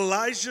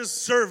 Elijah's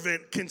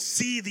servant can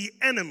see the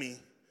enemy,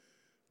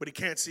 but he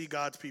can't see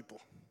God's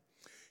people.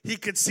 He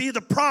could see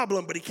the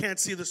problem, but he can't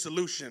see the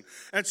solution.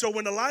 And so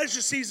when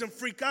Elijah sees him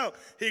freak out,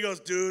 he goes,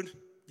 dude,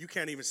 you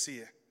can't even see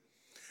it.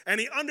 And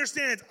he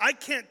understands, I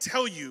can't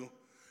tell you.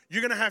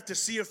 You're going to have to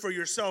see it for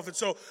yourself. And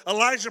so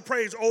Elijah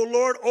prays, oh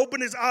Lord,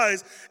 open his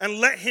eyes and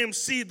let him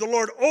see. The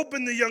Lord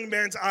opened the young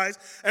man's eyes.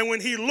 And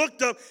when he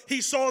looked up,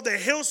 he saw the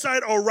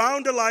hillside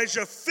around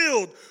Elijah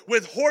filled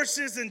with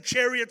horses and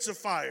chariots of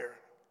fire.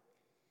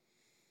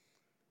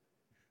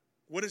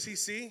 What does he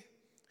see?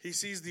 He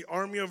sees the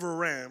army of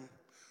Aram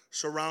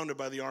surrounded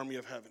by the army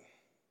of heaven.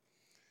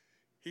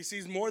 He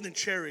sees more than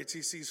chariots.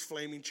 He sees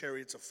flaming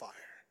chariots of fire.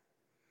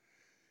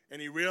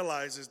 And he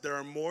realizes there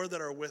are more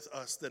that are with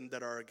us than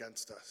that are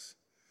against us.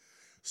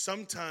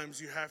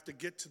 Sometimes you have to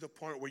get to the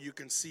point where you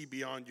can see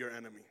beyond your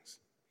enemies,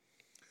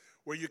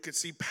 where you can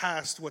see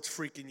past what's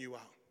freaking you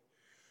out,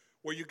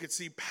 where you can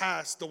see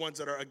past the ones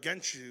that are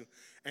against you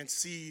and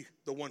see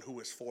the one who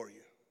is for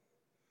you.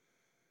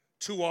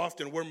 Too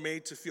often we're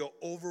made to feel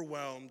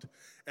overwhelmed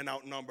and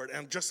outnumbered.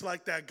 And just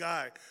like that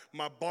guy,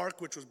 my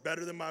bark, which was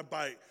better than my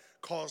bite,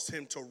 caused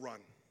him to run.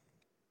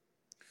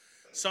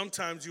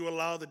 Sometimes you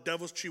allow the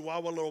devil's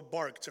chihuahua little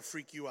bark to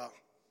freak you out.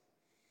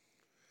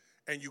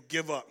 And you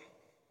give up.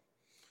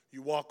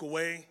 You walk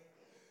away.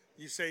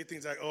 You say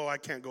things like, oh, I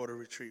can't go to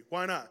retreat.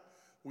 Why not?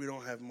 We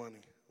don't have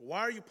money. Why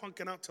are you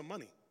punking out to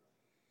money?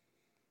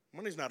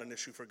 Money's not an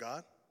issue for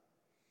God.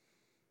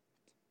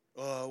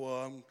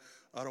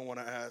 I don't want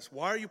to ask.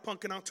 Why are you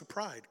punking out to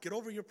pride? Get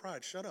over your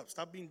pride. Shut up.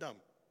 Stop being dumb.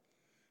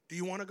 Do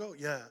you want to go?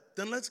 Yeah.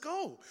 Then let's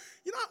go.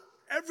 You know,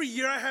 every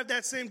year I have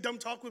that same dumb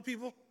talk with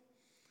people.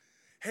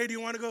 Hey, do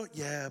you want to go?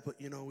 Yeah, but,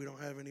 we don't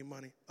have any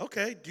money.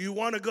 Okay, do you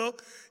want to go?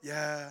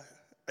 Yeah,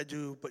 I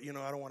do, but, I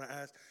don't want to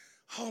ask.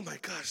 Oh, my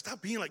gosh,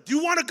 stop being like, do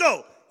you want to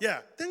go? Yeah,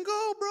 then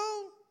go,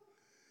 bro.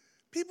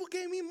 People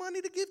gave me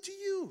money to give to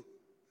you.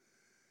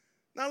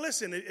 Now,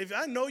 listen, if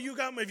I know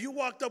if you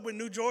walked up with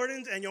new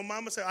Jordans and your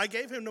mama said, I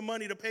gave him the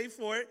money to pay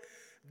for it,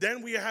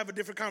 then we have a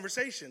different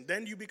conversation.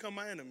 Then you become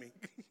my enemy.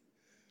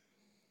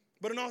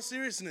 But in all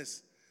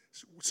seriousness,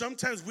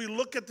 sometimes we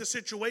look at the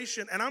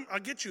situation, and I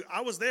get you,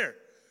 I was there.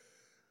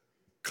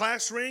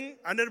 Class ring,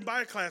 I didn't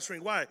buy a class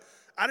ring. Why?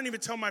 I didn't even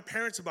tell my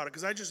parents about it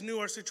because I just knew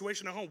our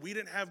situation at home. We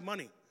didn't have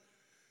money.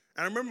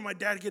 And I remember my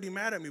dad getting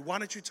mad at me. Why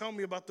didn't you tell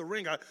me about the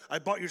ring? I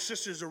bought your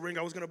sisters a ring.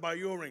 I was going to buy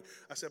you a ring.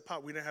 I said,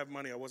 Pop, we didn't have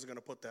money. I wasn't going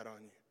to put that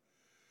on you.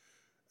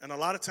 And a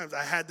lot of times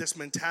I had this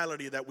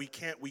mentality that we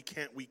can't.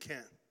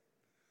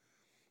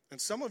 And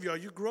some of y'all,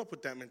 you grew up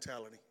with that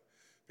mentality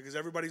because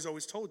everybody's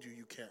always told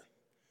you can't.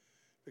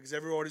 Because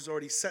everybody's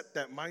already set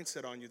that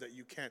mindset on you that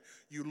you can't.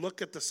 You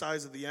look at the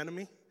size of the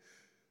enemy,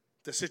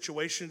 the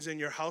situations in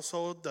your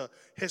household, the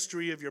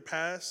history of your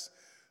past.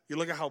 You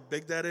look at how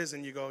big that is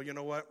and you go, you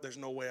know what? There's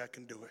no way I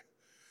can do it.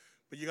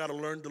 But you got to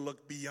learn to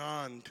look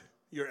beyond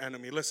your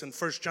enemy. Listen,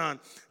 1 John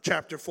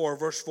chapter 4,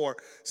 verse 4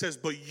 says,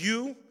 but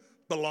you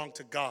belong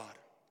to God.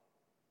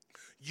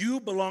 You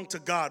belong to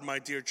God, my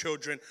dear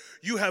children.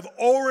 You have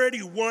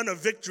already won a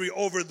victory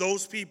over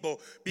those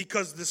people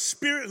because the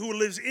Spirit who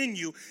lives in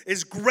you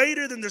is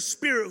greater than the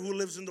spirit who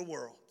lives in the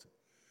world.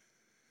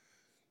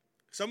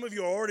 Some of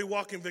you are already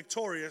walking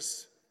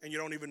victorious and you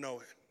don't even know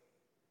it.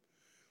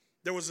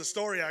 There was a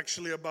story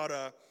actually about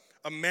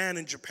a man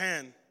in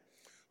Japan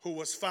who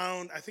was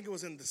found, I think it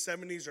was in the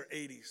 70s or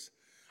 80s,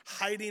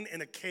 hiding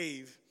in a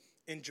cave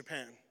in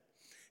Japan.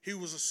 He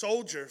was a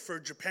soldier for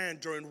Japan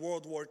during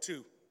World War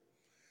II.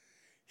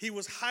 He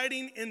was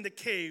hiding in the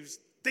caves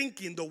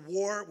thinking the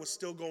war was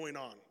still going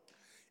on,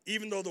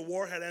 even though the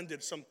war had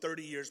ended some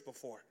 30 years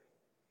before.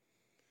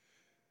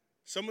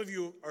 Some of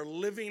you are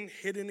living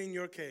hidden in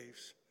your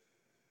caves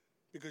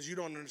because you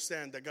don't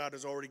understand that God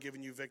has already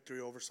given you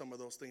victory over some of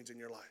those things in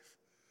your life.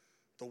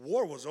 The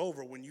war was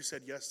over when you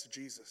said yes to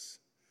Jesus,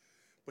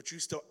 but you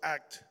still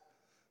act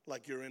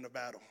like you're in a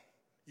battle.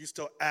 You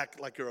still act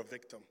like you're a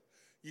victim.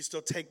 You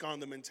still take on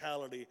the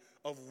mentality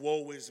of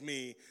woe is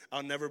me.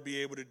 I'll never be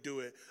able to do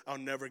it. I'll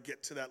never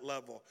get to that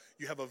level.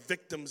 You have a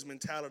victim's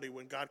mentality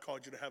when God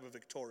called you to have a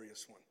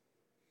victorious one.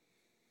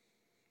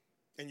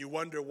 And you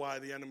wonder why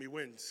the enemy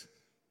wins.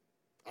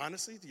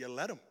 Honestly, you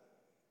let him.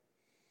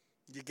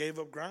 You gave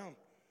up ground.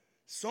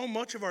 So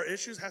much of our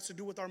issues has to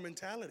do with our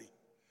mentality,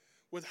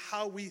 with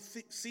how we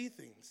see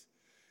things.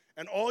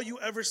 And all you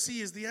ever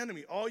see is the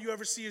enemy. All you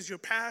ever see is your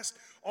past.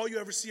 All you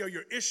ever see are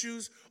your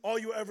issues. All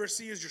you ever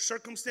see is your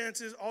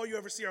circumstances. All you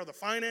ever see are the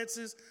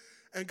finances.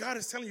 And God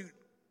is telling you,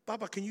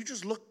 Baba, can you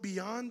just look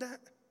beyond that?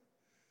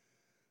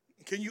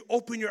 Can you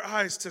open your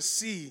eyes to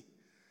see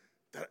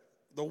that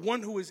the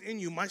one who is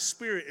in you, my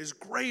spirit, is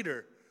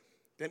greater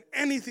than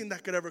anything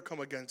that could ever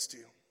come against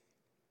you?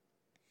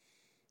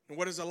 And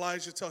what does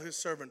Elijah tell his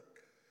servant?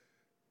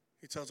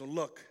 He tells him,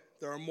 look,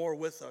 there are more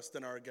with us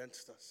than are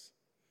against us.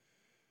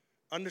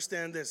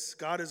 Understand this,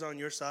 God is on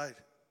your side.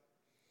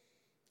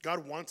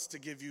 God wants to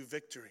give you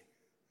victory.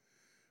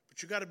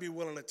 But you got to be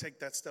willing to take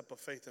that step of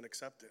faith and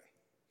accept it.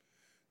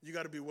 You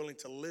got to be willing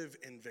to live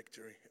in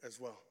victory as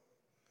well.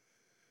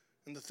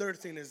 And the third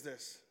thing is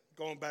this,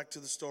 going back to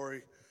the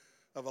story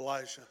of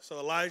Elijah. So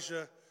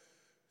Elijah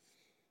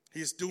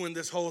He's doing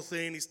this whole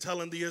thing. He's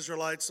telling the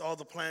Israelites all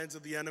the plans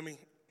of the enemy.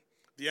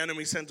 The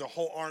enemy sends a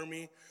whole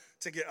army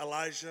to get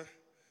Elijah.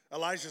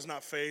 Elijah's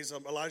not fazed.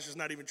 Elijah's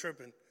not even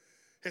tripping.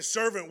 His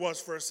servant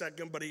was for a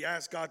second, but he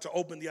asked God to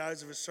open the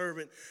eyes of his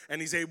servant, and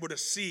he's able to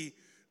see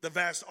the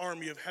vast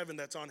army of heaven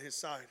that's on his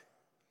side.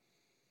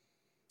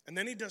 And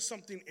then he does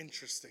something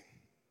interesting,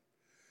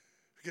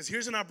 because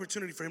here's an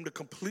opportunity for him to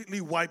completely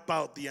wipe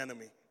out the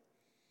enemy.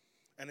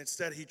 And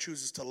instead, he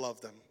chooses to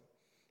love them.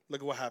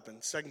 Look at what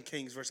happened. 2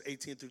 Kings, verse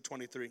 18 through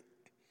 23.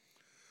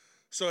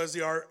 So as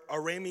the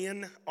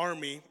Aramean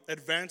army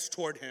advanced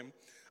toward him,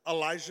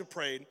 Elijah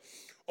prayed,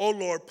 "O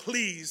Lord,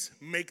 please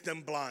make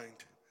them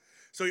blind."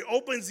 So he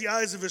opens the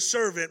eyes of his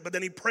servant, but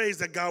then he prays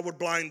that God would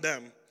blind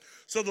them.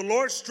 So the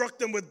Lord struck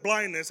them with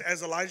blindness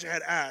as Elijah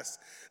had asked.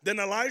 Then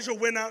Elijah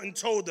went out and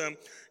told them,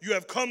 "You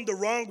have come the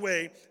wrong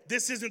way.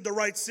 This isn't the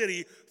right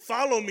city.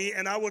 Follow me,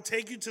 and I will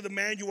take you to the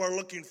man you are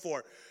looking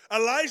for."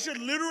 Elijah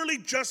literally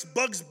just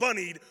Bugs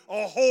Bunnied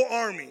a whole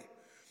army.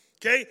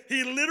 Okay?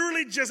 He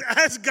literally just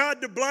asked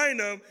God to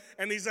blind them,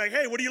 and he's like,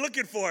 "Hey, what are you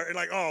looking for?" And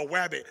like, "Oh,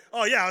 Wabbit.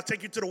 Oh, yeah, I'll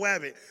take you to the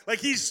Wabbit." Like,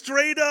 he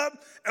straight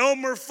up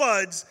Elmer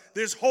Fudd's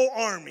this whole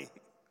army.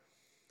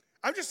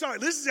 I'm just sorry,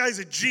 this guy's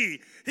a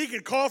G. He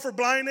can call for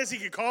blindness. He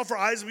can call for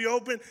eyes to be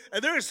open.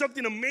 And there is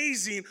something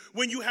amazing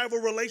when you have a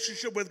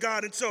relationship with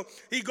God. And so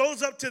he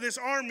goes up to this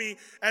army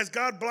as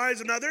God blinds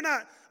them. Now, they're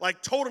not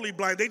like totally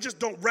blind. They just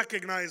don't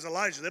recognize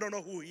Elijah. They don't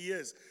know who he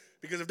is.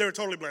 Because if they were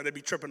totally blind, they'd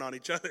be tripping on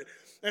each other.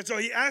 And so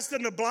he asked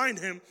them to blind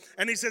him.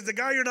 And he says, "The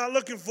guy you're not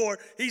looking for,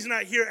 he's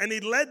not here." And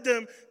he led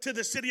them to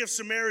the city of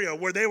Samaria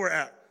where they were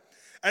at.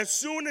 As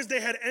soon as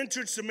they had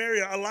entered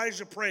Samaria,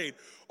 Elijah prayed,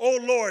 "O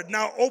Lord,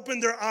 now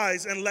open their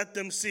eyes and let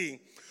them see."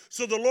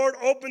 So the Lord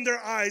opened their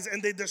eyes,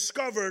 and they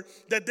discovered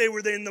that they were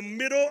in the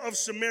middle of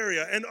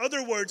Samaria. In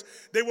other words,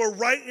 they were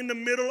right in the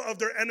middle of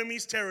their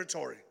enemy's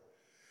territory.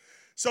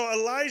 So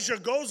Elijah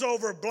goes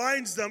over,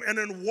 blinds them, and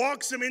then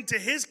walks them into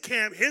his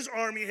camp, his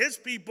army, his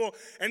people,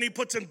 and he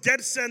puts them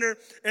dead center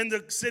in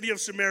the city of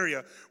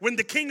Samaria. When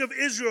the king of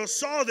Israel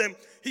saw them,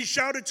 he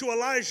shouted to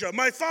Elijah,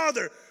 "My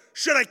father,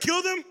 should I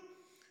kill them?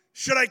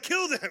 Should I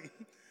kill them?"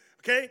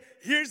 Okay,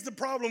 here's the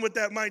problem with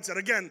that mindset.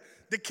 Again,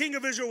 the king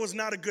of Israel was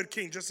not a good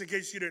king, just in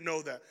case you didn't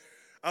know that.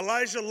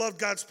 Elijah loved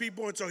God's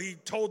people, and so he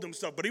told them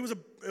stuff, but it was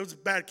a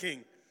bad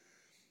king.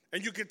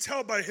 And you can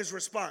tell by his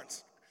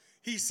response.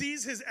 He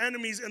sees his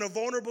enemies in a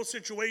vulnerable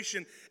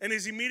situation, and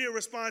his immediate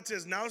response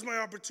is, "Now's my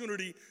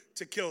opportunity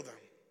to kill them."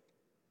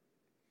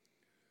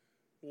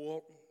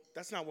 Well,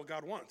 that's not what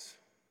God wants.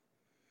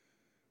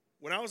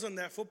 When I was in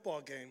that football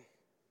game,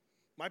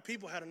 my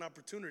people had an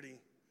opportunity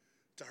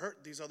to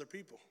hurt these other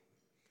people,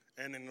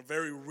 and in a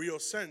very real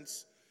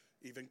sense,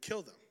 even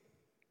kill them.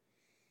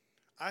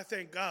 I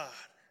thank God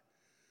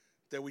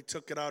that we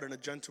took it out in a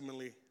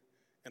gentlemanly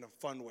and a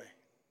fun way.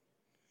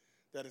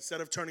 That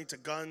instead of turning to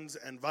guns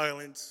and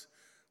violence,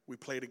 we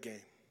played a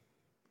game.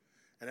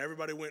 And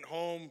everybody went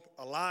home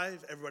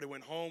alive. Everybody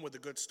went home with a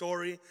good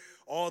story.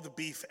 All the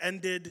beef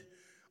ended.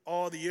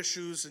 All the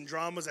issues and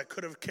dramas that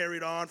could have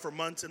carried on for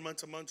months and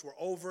months and months were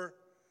over.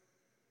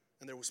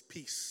 And there was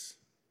peace.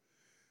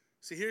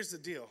 See, here's the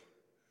deal.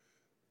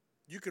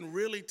 You can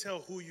really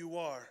tell who you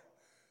are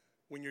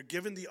when you're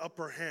given the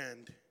upper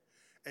hand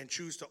and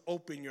choose to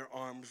open your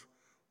arms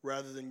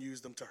rather than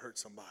use them to hurt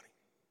somebody.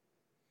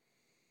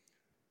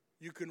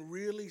 You can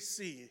really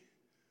see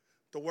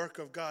the work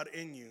of God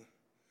in you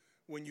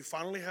when you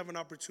finally have an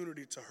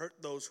opportunity to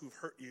hurt those who've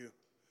hurt you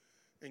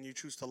and you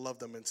choose to love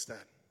them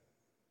instead.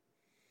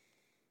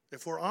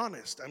 If we're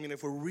honest,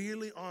 if we're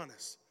really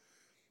honest,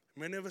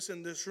 many of us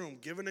in this room,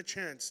 given a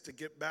chance to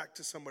get back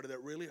to somebody that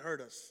really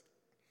hurt us,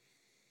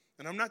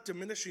 and I'm not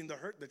diminishing the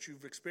hurt that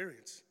you've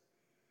experienced.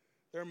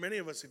 There are many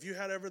of us, if you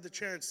had ever the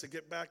chance to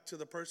get back to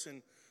the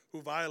person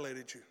who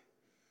violated you,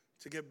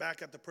 to get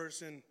back at the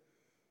person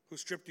who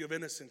stripped you of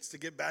innocence, to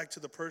get back to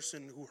the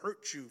person who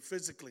hurt you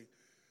physically,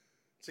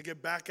 to get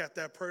back at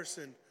that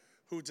person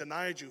who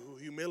denied you, who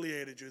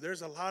humiliated you.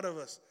 There's a lot of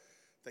us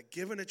that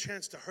given a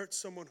chance to hurt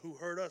someone who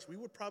hurt us, we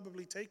would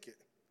probably take it.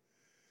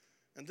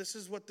 And this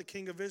is what the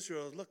king of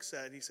Israel looks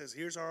at. He says,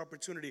 "Here's our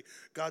opportunity.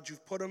 God,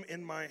 you've put them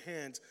in my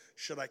hands.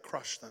 Should I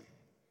crush them?"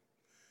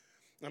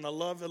 And I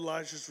love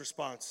Elijah's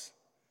response.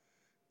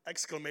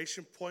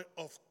 Exclamation point,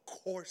 of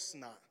course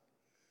not.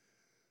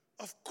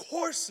 Of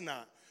course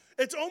not.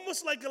 It's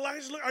almost like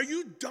Elijah, are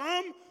you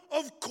dumb?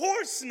 Of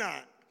course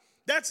not.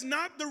 That's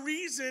not the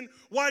reason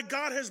why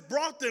God has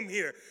brought them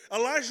here.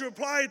 Elijah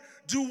replied,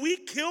 "Do we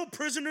kill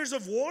prisoners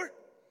of war?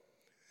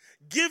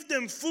 Give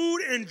them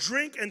food and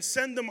drink and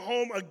send them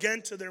home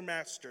again to their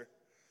master."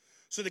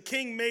 So the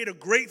king made a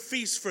great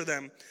feast for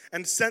them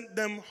and sent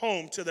them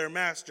home to their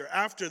master.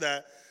 After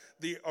that,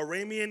 the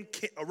Aramean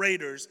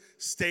raiders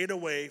stayed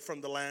away from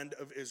the land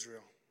of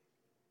Israel.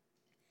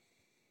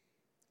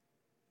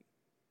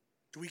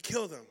 Do we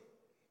kill them?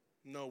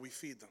 No, we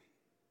feed them.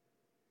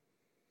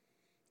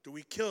 Do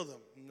we kill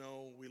them?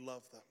 No, we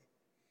love them.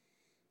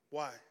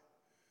 Why?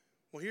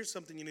 Well, here's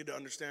something you need to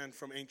understand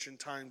from ancient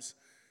times.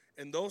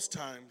 In those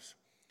times,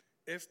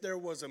 if there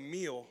was a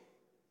meal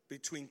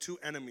between two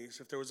enemies,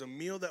 if there was a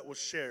meal that was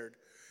shared,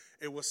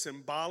 it was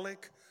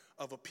symbolic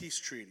of a peace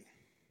treaty.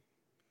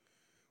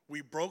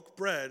 We broke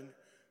bread,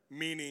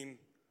 meaning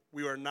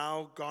we are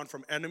now gone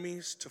from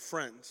enemies to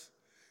friends.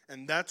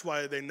 And that's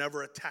why they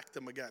never attacked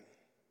them again.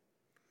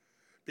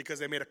 Because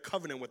they made a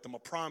covenant with them, a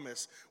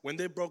promise. When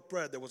they broke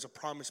bread, there was a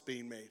promise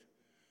being made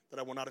that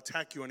I will not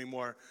attack you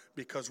anymore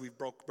because we've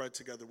broke bread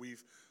together.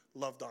 We've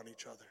loved on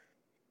each other.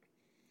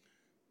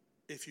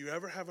 If you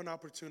ever have an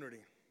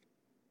opportunity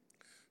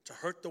to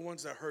hurt the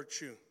ones that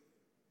hurt you,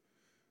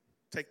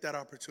 take that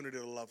opportunity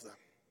to love them.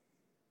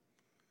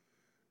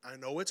 I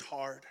know it's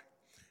hard,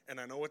 and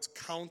I know it's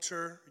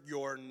counter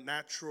your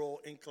natural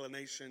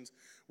inclinations,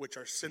 which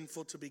are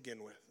sinful to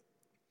begin with.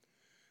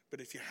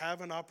 But if you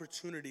have an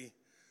opportunity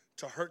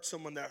to hurt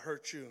someone that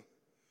hurt you,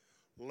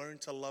 learn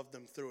to love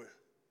them through it.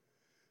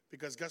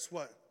 Because guess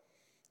what?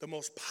 The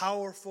most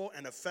powerful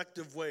and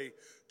effective way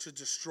to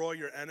destroy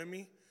your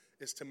enemy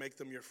is to make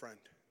them your friend.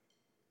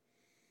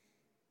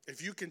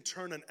 If you can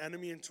turn an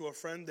enemy into a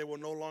friend, they will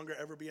no longer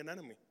ever be an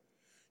enemy.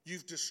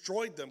 You've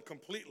destroyed them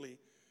completely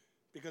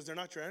because they're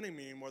not your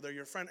enemy anymore, they're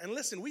your friend. And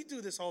listen, we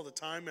do this all the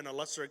time in a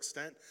lesser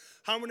extent.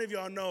 How many of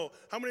y'all know,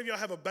 how many of y'all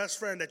have a best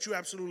friend that you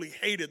absolutely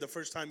hated the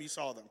first time you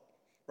saw them,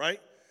 right?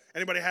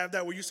 Anybody have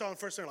that where you saw them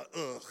first time, like,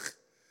 ugh,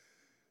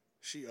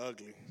 she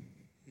ugly.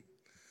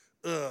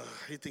 Ugh,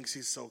 he thinks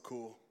he's so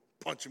cool.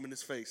 Punch him in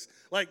his face.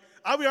 Like,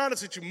 I'll be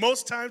honest with you,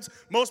 most times,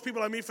 most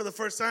people I meet for the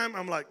first time,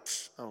 I'm like,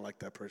 I don't like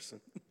that person.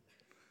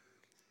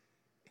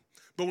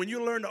 But when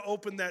you learn to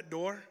open that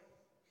door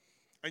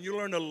and you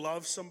learn to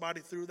love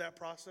somebody through that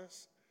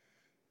process,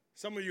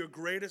 some of your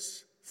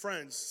greatest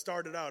friends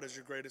started out as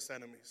your greatest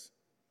enemies.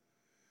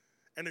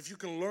 And if you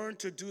can learn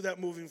to do that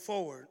moving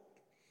forward,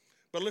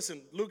 but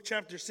listen, Luke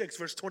chapter 6,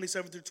 verse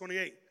 27 through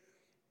 28.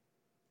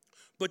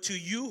 But to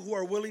you who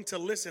are willing to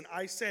listen,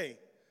 I say,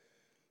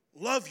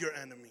 love your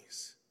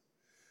enemies.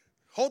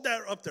 Hold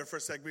that up there for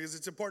a sec because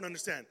it's important to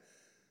understand.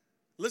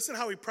 Listen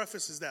how he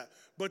prefaces that.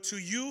 But to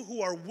you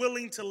who are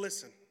willing to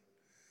listen.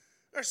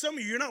 There are some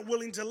of you, you're not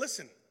willing to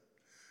listen.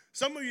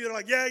 Some of you are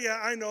like, yeah,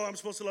 I know I'm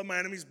supposed to love my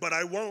enemies, but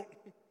I won't.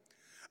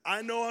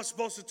 I know I'm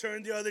supposed to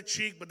turn the other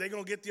cheek, but they're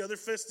going to get the other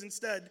fist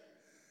instead.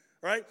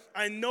 Right?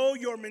 I know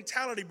your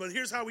mentality, but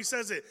here's how he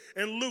says it.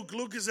 And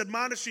Luke is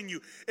admonishing you.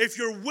 If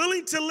you're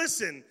willing to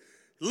listen,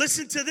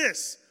 listen to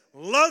this.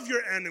 Love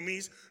your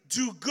enemies.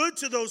 Do good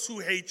to those who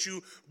hate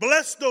you.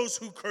 Bless those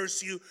who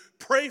curse you.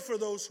 Pray for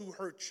those who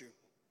hurt you.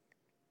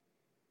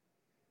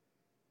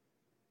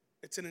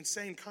 It's an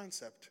insane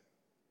concept.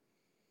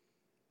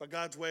 But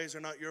God's ways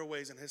are not your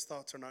ways, and his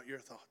thoughts are not your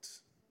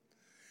thoughts.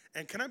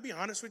 And can I be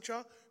honest with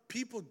y'all?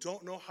 People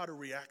don't know how to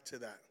react to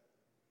that.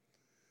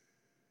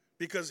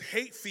 Because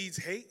hate feeds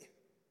hate.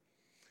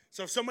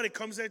 So if somebody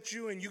comes at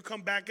you and you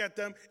come back at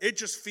them, it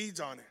just feeds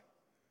on it.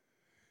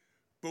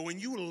 But when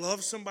you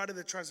love somebody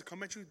that tries to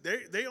come at you,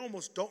 they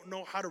almost don't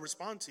know how to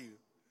respond to you.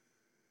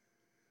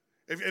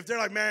 If they're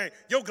like, man,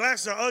 your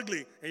glasses are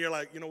ugly. And you're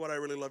like, you know what, I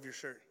really love your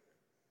shirt.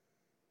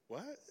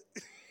 What?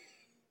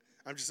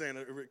 I'm just saying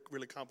it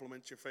really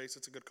compliments your face.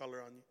 It's a good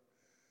color on you.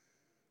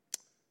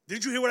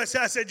 Did you hear what I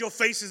said? I said your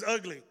face is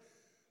ugly.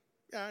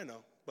 Yeah, I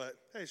know. But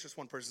hey, it's just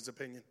one person's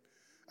opinion.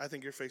 I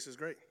think your face is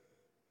great.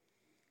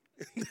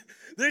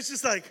 They're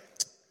just like,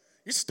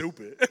 you're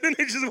stupid. And then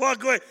they just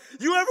walk away.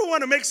 You ever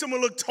want to make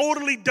someone look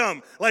totally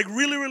dumb, like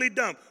really, really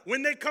dumb?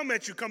 When they come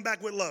at you, come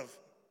back with love.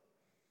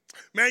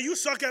 Man, you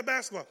suck at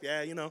basketball.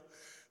 Yeah, you know,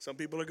 some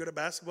people are good at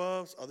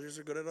basketball. Others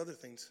are good at other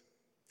things.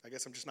 I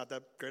guess I'm just not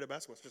that great at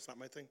basketball. It's just not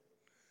my thing.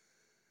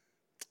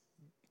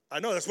 I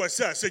know, that's what I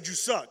said. I said you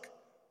suck.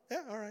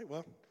 Yeah, all right,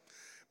 well,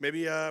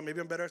 maybe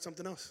I'm better at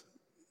something else.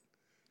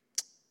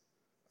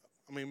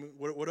 I mean,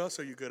 what else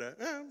are you good at?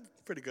 I'm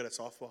pretty good at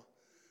softball.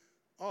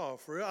 Oh,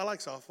 for real? I like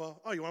softball.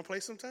 Oh, you want to play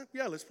sometime?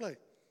 Yeah, let's play.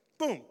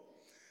 Boom.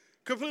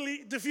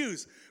 Completely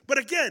diffused. But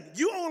again,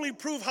 you only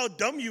prove how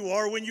dumb you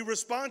are when you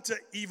respond to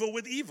evil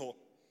with evil.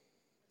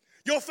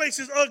 Your face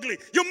is ugly.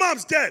 Your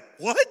mom's dead.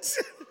 What?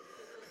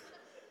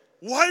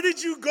 Why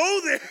did you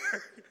go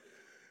there?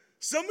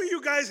 Some of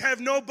you guys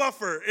have no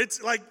buffer.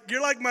 It's like,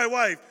 you're like my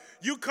wife.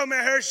 You come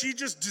at her, she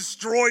just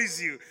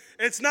destroys you.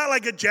 It's not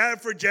like a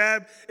jab for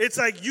jab. It's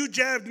like, you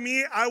jabbed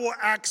me, I will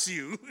axe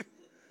you.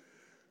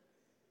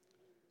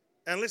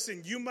 And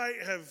listen, you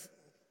might have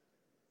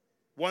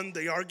won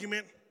the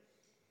argument,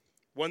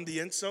 won the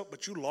insult,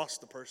 but you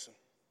lost the person.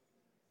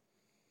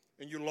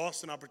 And you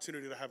lost an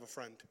opportunity to have a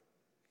friend.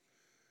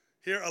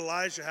 Here,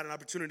 Elijah had an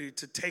opportunity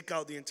to take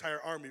out the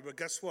entire army, but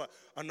guess what?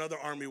 Another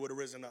army would have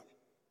risen up.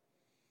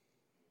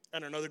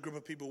 And another group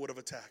of people would have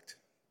attacked.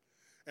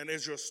 And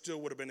Israel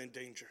still would have been in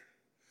danger.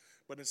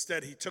 But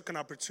instead, he took an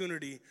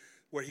opportunity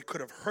where he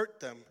could have hurt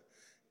them,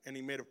 and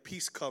he made a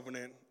peace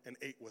covenant and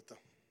ate with them.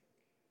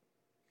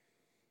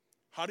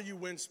 How do you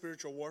win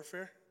spiritual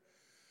warfare?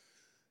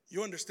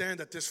 You understand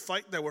that this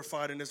fight that we're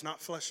fighting is not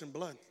flesh and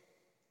blood.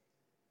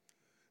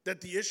 That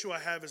the issue I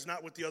have is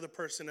not with the other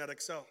person at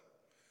Excel.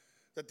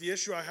 That the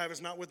issue I have is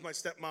not with my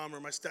stepmom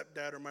or my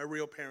stepdad or my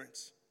real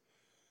parents.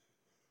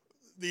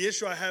 The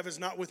issue I have is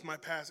not with my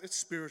past. It's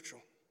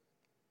spiritual.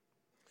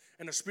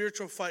 And a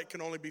spiritual fight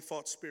can only be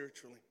fought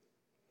spiritually.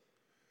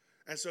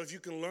 And so if you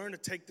can learn to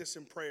take this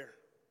in prayer,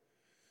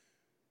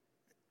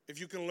 if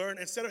you can learn,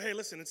 instead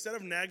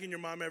of nagging your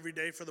mom every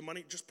day for the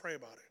money, just pray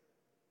about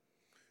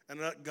it. And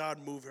let God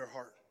move her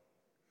heart.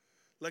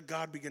 Let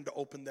God begin to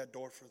open that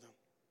door for them.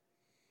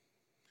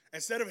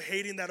 Instead of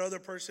hating that other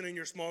person in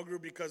your small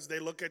group because they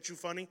look at you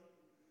funny,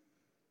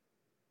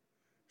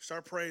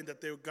 start praying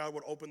that God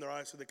would open their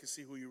eyes so they can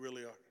see who you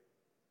really are.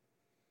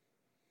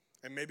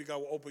 And maybe God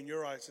will open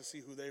your eyes to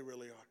see who they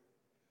really are.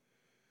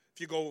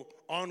 If you go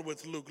on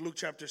with Luke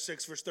chapter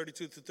 6, verse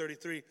 32 to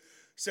 33,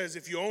 says,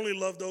 if you only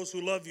love those who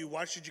love you,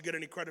 why should you get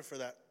any credit for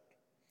that?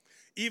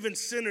 Even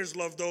sinners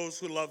love those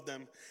who love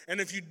them.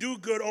 And if you do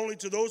good only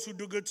to those who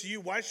do good to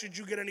you, why should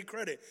you get any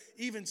credit?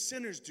 Even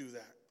sinners do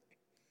that.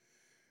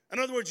 In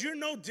other words, you're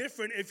no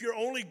different if you're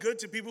only good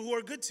to people who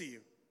are good to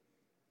you.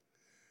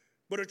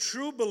 But a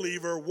true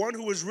believer, one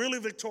who is really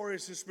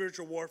victorious in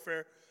spiritual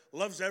warfare,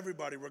 loves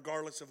everybody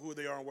regardless of who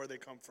they are and where they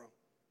come from.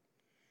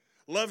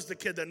 Loves the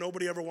kid that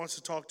nobody ever wants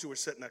to talk to or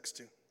sit next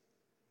to.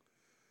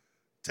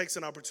 Takes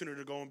an opportunity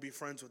to go and be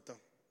friends with them.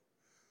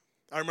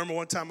 I remember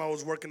one time I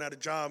was working at a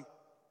job.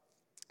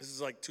 This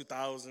is like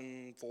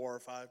 2004 or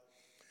 5.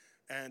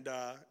 And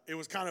it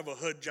was kind of a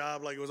hood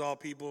job. Like it was all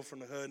people from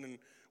the hood. And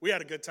we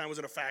had a good time. It was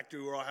in a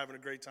factory. We were all having a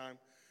great time.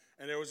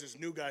 And there was this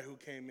new guy who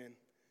came in.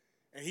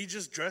 And he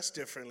just dressed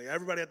differently.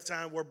 Everybody at the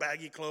time wore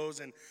baggy clothes.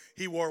 And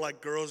he wore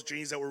like girls'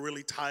 jeans that were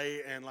really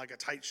tight and like a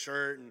tight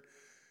shirt. And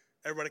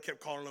everybody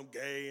kept calling him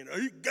gay. And, are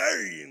you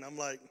gay? And I'm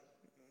like,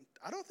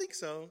 I don't think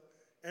so.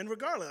 And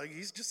regardless, like,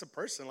 he's just a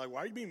person. Like, why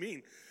are you being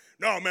mean?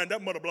 No, man,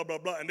 that mother, blah, blah,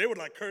 blah. And they would,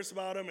 like, curse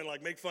about him and,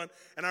 like, make fun.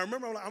 And I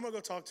remember, I'm going to go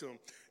talk to him.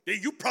 Yeah,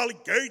 you probably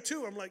gay,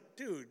 too. I'm like,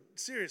 dude,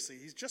 seriously,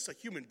 he's just a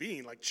human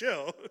being. Like,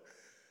 chill.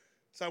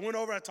 So I went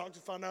over, I talked to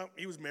him, found out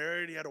he was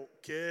married. He had a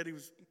kid. He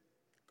was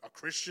a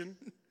Christian.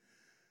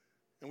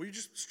 And we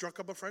just struck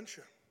up a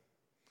friendship.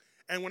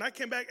 And when I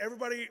came back,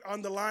 everybody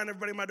on the line,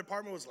 everybody in my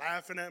department was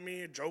laughing at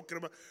me and joking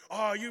about,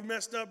 oh, you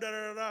messed up,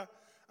 da-da-da-da.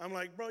 I'm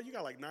like, bro, you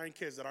got, like, 9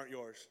 kids that aren't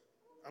yours.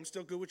 I'm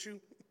still good with you.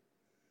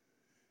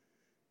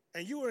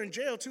 And you were in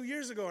jail 2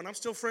 years ago, and I'm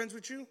still friends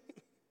with you.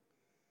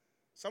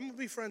 So I'm going to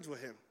be friends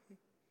with him.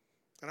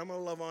 And I'm going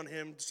to love on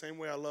him the same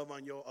way I love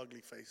on your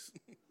ugly face.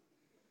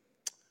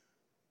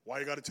 Why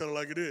you got to tell it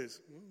like it is?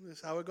 Well,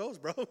 that's how it goes,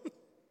 bro.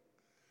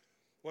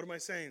 What am I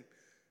saying?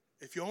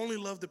 If you only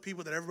love the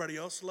people that everybody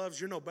else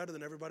loves, you're no better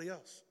than everybody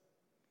else.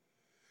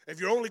 If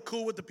you're only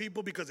cool with the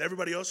people because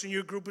everybody else in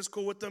your group is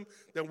cool with them,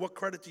 then what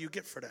credit do you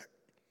get for that?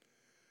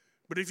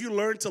 But if you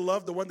learn to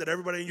love the one that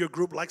everybody in your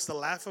group likes to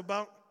laugh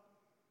about,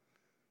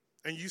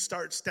 and you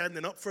start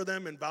standing up for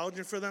them and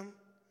vouching for them,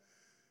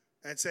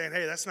 and saying,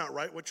 hey, that's not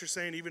right what you're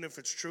saying, even if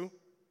it's true,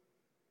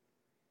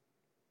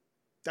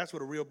 that's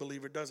what a real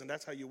believer does, and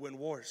that's how you win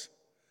wars.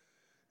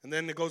 And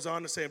then it goes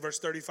on to say in verse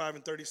 35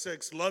 and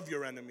 36, love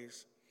your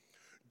enemies.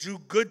 Do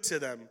good to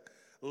them.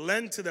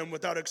 Lend to them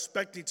without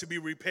expecting to be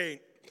repaid.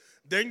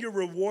 Then your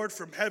reward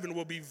from heaven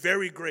will be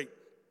very great.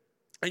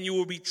 And you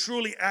will be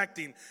truly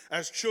acting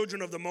as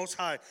children of the Most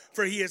High.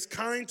 For he is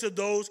kind to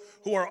those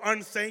who are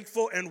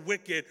unthankful and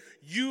wicked.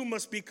 You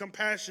must be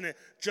compassionate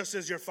just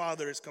as your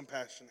Father is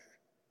compassionate.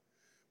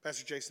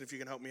 Pastor Jason, if you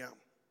can help me out.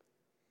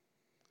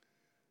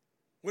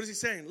 What is he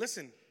saying?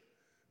 Listen,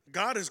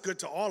 God is good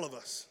to all of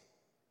us.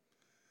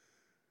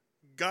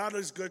 God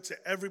is good to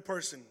every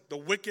person. The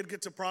wicked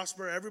get to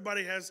prosper.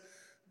 Everybody has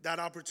that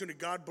opportunity.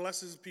 God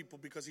blesses people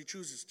because he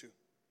chooses to.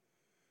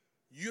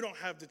 You don't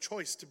have the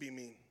choice to be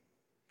mean.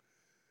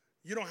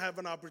 You don't have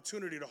an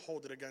opportunity to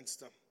hold it against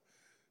them.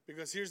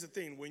 Because here's the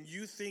thing. When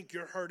you think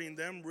you're hurting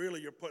them,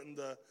 really you're putting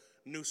the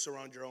noose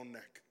around your own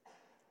neck.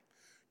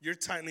 You're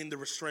tightening the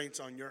restraints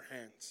on your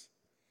hands.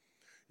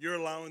 You're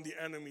allowing the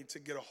enemy to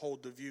get a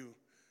hold of you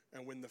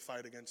and win the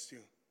fight against you.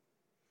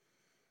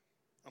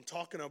 I'm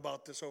talking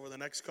about this over the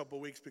next couple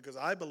of weeks because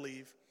I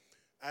believe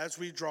as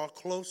we draw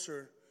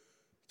closer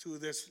to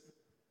this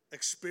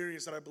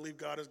experience that I believe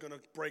God is going to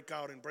break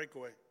out and break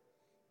away,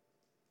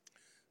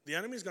 the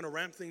enemy is going to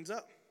ramp things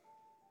up.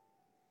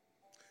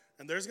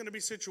 And there's going to be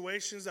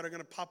situations that are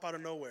going to pop out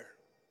of nowhere.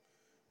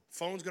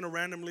 Phone's going to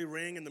randomly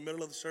ring in the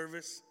middle of the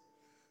service.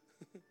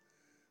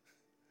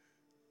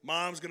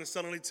 Mom's going to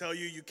suddenly tell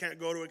you you can't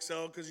go to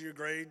Excel because of your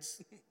grades.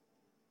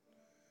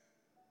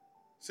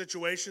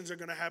 Situations are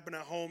going to happen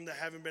at home that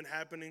haven't been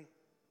happening.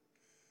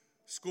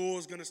 School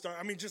is going to start.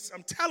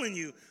 I'm telling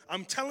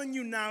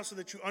you now so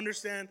that you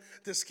understand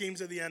the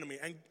schemes of the enemy.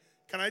 And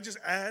can I just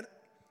add,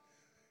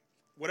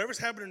 whatever's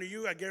happening to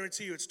you, I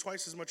guarantee you it's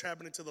twice as much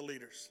happening to the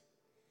leaders.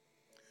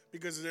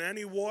 Because in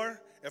any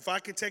war, if I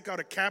can take out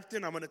a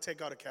captain, I'm going to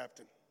take out a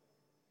captain.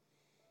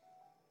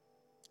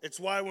 It's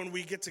why when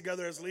we get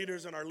together as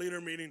leaders in our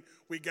leader meeting,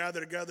 we gather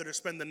together to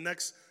spend the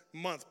next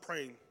month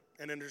praying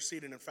and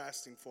interceding and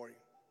fasting for you.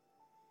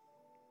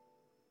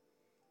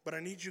 But I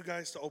need you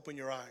guys to open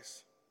your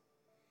eyes.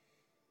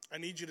 I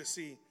need you to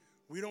see,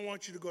 we don't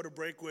want you to go to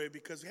Breakaway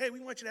because, hey, we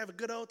want you to have a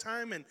good old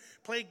time and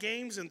play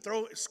games and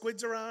throw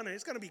squids around, and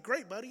it's going to be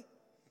great, buddy.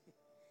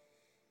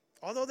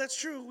 Although that's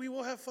true, we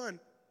will have fun.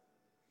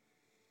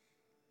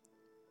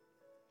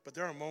 But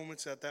there are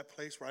moments at that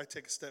place where I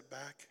take a step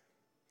back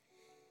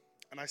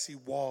and I see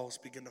walls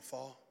begin to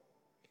fall.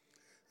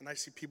 And I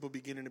see people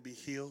beginning to be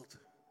healed.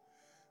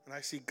 And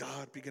I see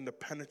God begin to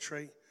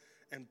penetrate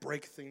and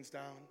break things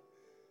down.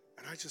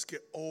 And I just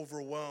get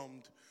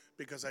overwhelmed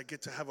because I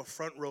get to have a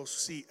front row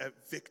seat at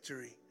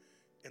victory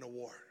in a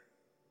war.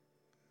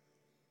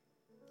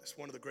 It's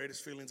one of the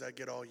greatest feelings I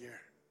get all year.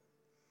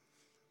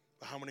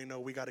 But how many know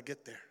we got to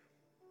get there?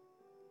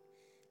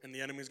 And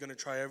the enemy's going to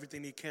try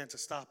everything he can to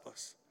stop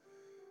us.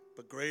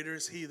 But greater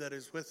is he that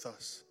is with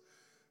us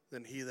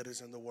than he that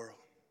is in the world.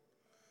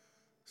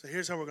 So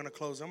here's how we're going to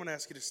close. I'm going to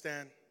ask you to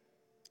stand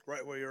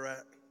right where you're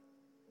at.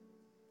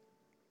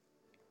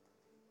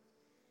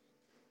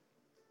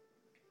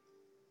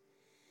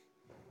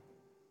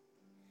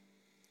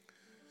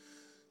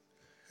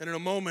 And in a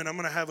moment, I'm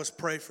going to have us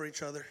pray for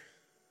each other.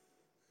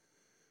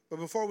 But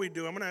before we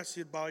do, I'm going to ask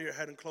you to bow your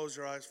head and close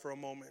your eyes for a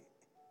moment.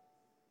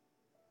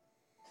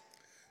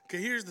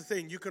 Okay, here's the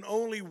thing. You can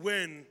only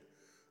win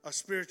a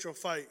spiritual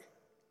fight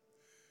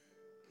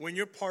when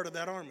you're part of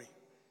that army.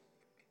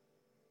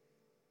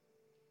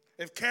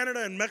 If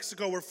Canada and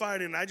Mexico were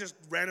fighting and I just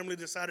randomly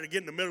decided to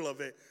get in the middle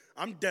of it,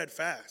 I'm dead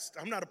fast.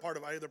 I'm not a part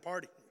of either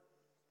party.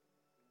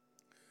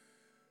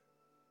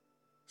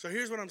 So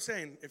here's what I'm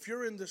saying. If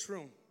you're in this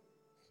room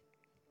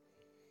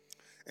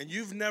and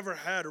you've never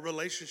had a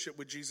relationship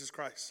with Jesus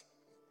Christ,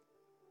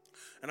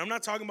 and I'm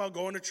not talking about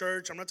going to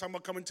church, I'm not talking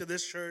about coming to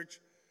this church,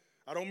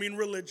 I don't mean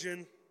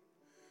religion,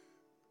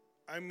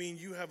 I mean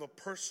you have a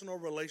personal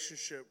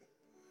relationship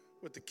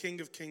with the King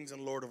of Kings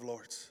and Lord of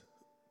Lords.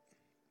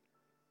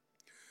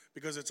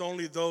 Because it's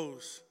only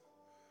those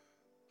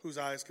whose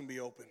eyes can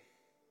be open.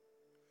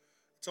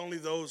 It's only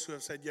those who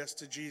have said yes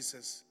to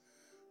Jesus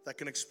that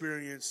can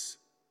experience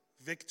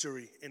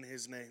victory in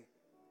his name.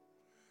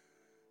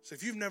 So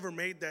if you've never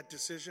made that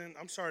decision,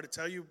 I'm sorry to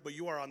tell you, but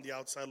you are on the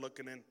outside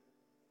looking in.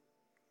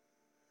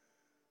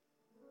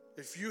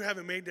 If you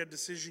haven't made that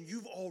decision,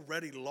 you've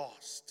already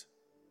lost.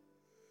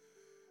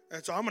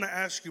 And so I'm going to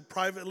ask you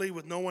privately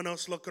with no one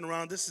else looking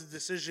around, this is a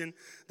decision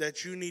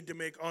that you need to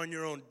make on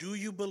your own. Do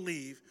you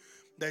believe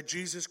that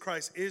Jesus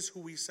Christ is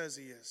who he says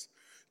he is?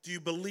 Do you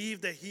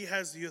believe that he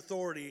has the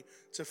authority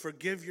to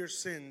forgive your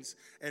sins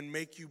and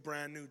make you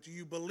brand new? Do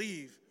you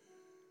believe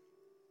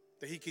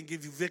that he can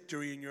give you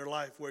victory in your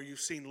life where you've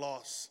seen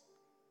loss?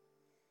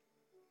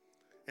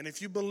 And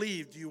if you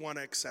believe, do you want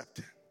to accept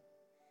it?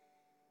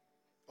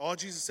 All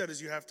Jesus said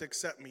is you have to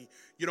accept me.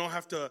 You don't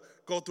have to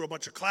go through a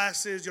bunch of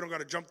classes. You don't got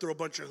to jump through a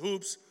bunch of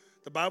hoops.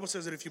 The Bible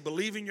says that if you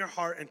believe in your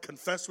heart and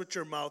confess with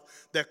your mouth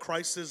that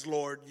Christ is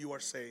Lord, you are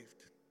saved.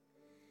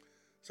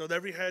 So with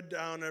every head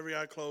down, every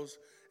eye closed,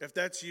 if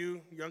that's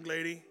you, young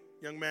lady,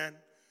 young man,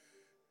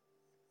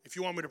 if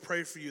you want me to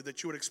pray for you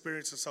that you would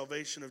experience the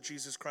salvation of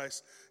Jesus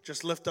Christ,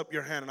 just lift up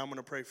your hand and I'm going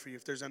to pray for you.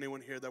 If there's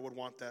anyone here that would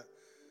want that,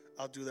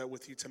 I'll do that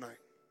with you tonight.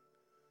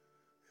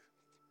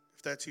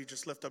 If that's you,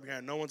 just lift up your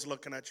hand. No one's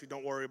looking at you.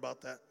 Don't worry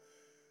about that.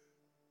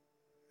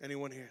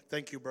 Anyone here?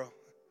 Thank you, bro.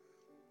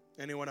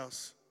 Anyone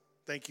else?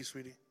 Thank you,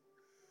 sweetie.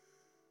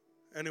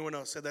 Anyone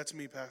else? Said, that's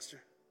me,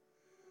 Pastor.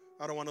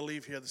 I don't want to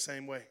leave here the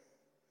same way.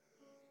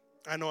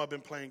 I know I've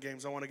been playing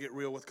games. I want to get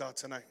real with God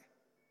tonight.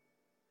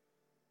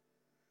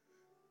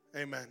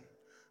 Amen.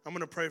 I'm going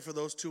to pray for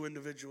those two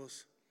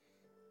individuals.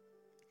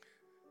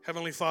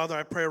 Heavenly Father,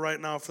 I pray right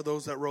now for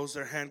those that rose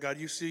their hand. God,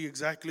 you see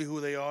exactly who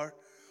they are,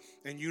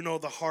 and you know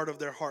the heart of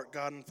their heart,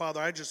 God. And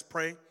Father, I just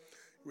pray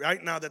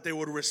right now that they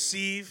would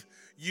receive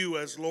you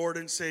as Lord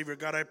and Savior.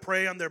 God, I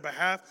pray on their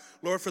behalf,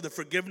 Lord, for the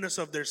forgiveness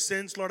of their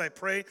sins. Lord, I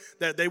pray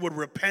that they would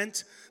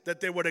repent,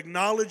 that they would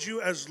acknowledge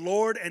you as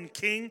Lord and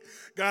King.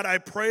 God, I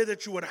pray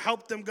that you would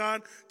help them,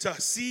 God, to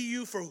see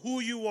you for who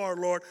you are,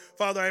 Lord.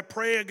 Father, I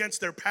pray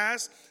against their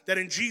past, that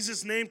in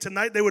Jesus' name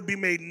tonight they would be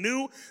made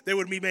new, they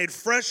would be made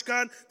fresh,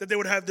 God, that they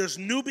would have this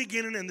new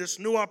beginning and this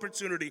new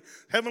opportunity.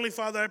 Heavenly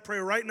Father, I pray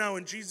right now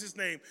in Jesus'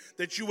 name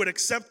that you would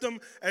accept them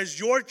as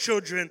your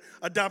children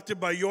adopted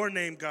by your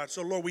name, God.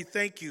 So, Lord, we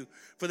thank you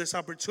for this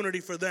opportunity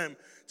for them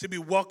to be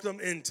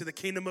welcomed into the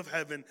kingdom of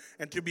heaven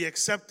and to be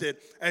accepted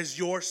as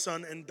your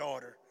son and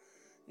daughter.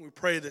 We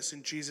pray this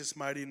in Jesus'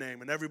 mighty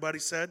name. And everybody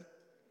said,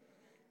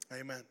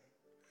 amen.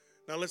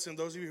 Now listen,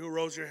 those of you who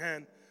rose your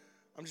hand,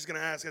 I'm just going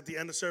to ask at the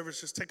end of service,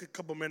 just take a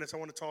couple minutes. I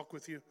want to talk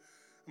with you.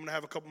 I'm going to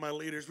have a couple of my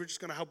leaders. We're just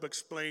going to help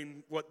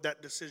explain what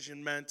that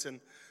decision meant and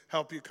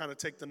help you kind of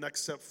take the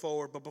next step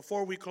forward. But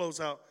before we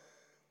close out,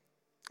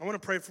 I want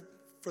to pray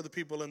for the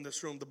people in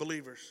this room, the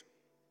believers.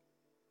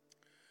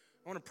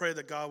 I want to pray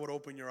that God would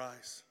open your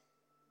eyes.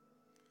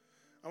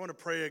 I want to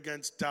pray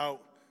against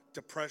doubt,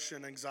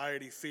 depression,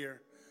 anxiety, fear.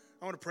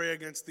 I want to pray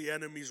against the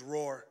enemy's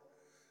roar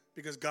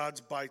because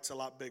God's bite's a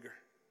lot bigger.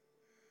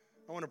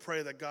 I want to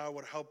pray that God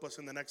would help us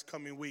in the next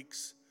coming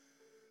weeks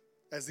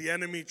as the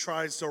enemy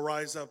tries to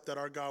rise up, that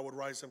our God would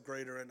rise up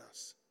greater in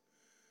us.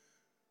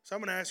 So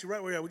I'm going to ask you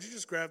right where you are, would you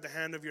just grab the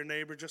hand of your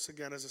neighbor just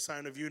again as a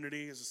sign of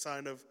unity, as a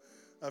sign of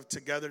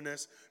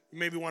togetherness. You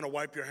maybe want to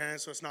wipe your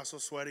hands so it's not so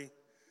sweaty.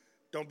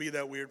 Don't be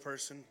that weird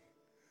person.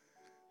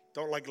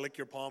 Don't lick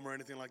your palm or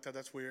anything like that.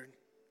 That's weird.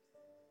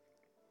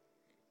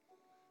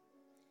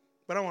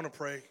 But I want to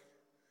pray.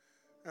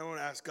 I want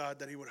to ask God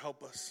that he would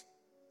help us.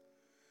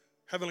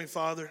 Heavenly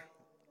Father,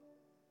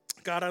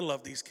 God, I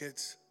love these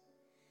kids.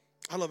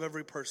 I love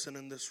every person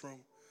in this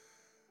room,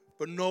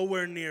 but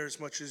nowhere near as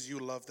much as you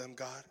love them,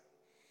 God.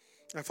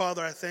 And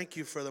Father, I thank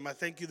you for them. I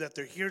thank you that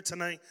they're here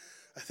tonight.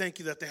 I thank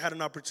you that they had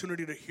an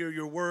opportunity to hear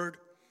your word.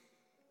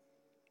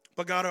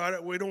 But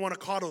God, we don't want to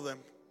coddle them.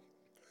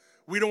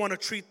 We don't want to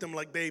treat them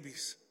like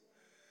babies.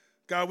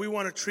 God, we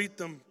want to treat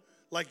them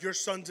like your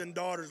sons and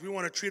daughters. We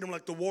want to treat them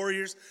like the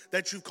warriors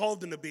that you've called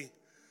them to be.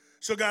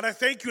 So God, I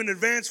thank you in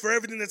advance for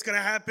everything that's going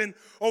to happen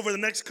over the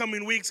next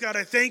coming weeks. God,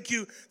 I thank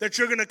you that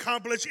you're going to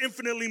accomplish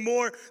infinitely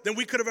more than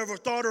we could have ever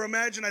thought or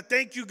imagined. I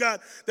thank you, God,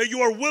 that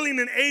you are willing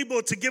and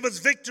able to give us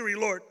victory,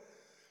 Lord.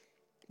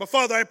 But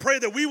Father, I pray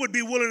that we would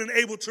be willing and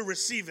able to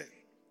receive it.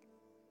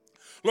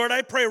 Lord,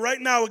 I pray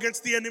right now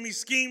against the enemy's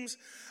schemes.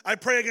 I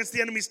pray against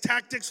the enemy's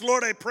tactics.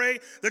 Lord, I pray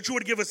that you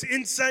would give us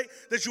insight,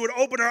 that you would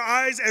open our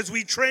eyes as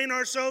we train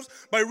ourselves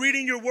by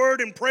reading your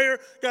word and prayer.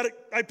 God,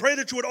 I pray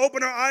that you would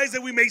open our eyes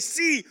that we may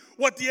see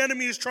what the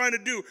enemy is trying to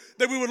do,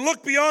 that we would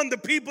look beyond the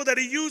people that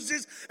he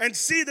uses and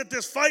see that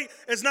this fight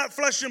is not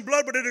flesh and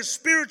blood, but it is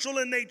spiritual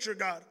in nature,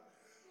 God.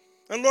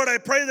 And Lord, I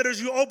pray that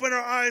as you open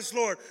our eyes,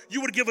 Lord,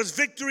 you would give us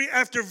victory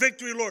after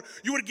victory, Lord.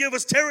 You would give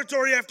us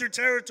territory after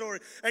territory.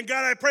 And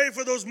God, I pray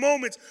for those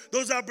moments,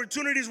 those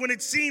opportunities when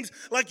it seems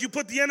like you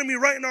put the enemy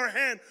right in our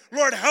hand.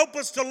 Lord, help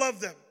us to love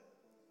them.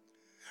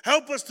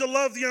 Help us to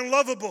love the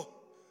unlovable.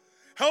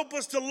 Help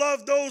us to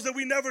love those that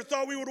we never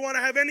thought we would want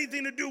to have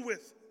anything to do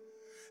with.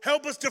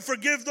 Help us to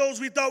forgive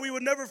those we thought we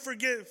would never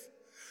forgive.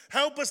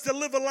 Help us to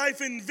live a life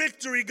in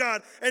victory,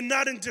 God, and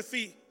not in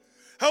defeat.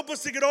 Help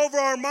us to get over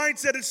our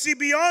mindset and see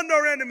beyond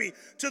our enemy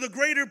to the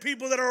greater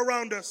people that are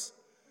around us.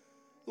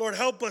 Lord,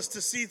 help us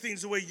to see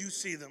things the way you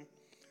see them,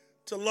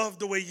 to love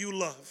the way you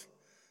love,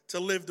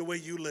 to live the way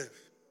you live.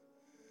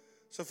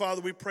 So,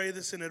 Father, we pray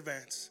this in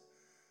advance.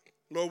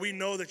 Lord, we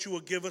know that you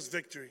will give us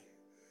victory.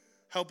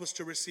 Help us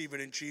to receive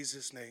it in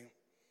Jesus' name.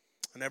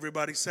 And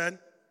everybody said,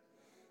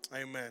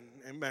 amen.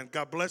 Amen.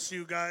 God bless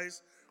you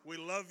guys. We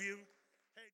love you.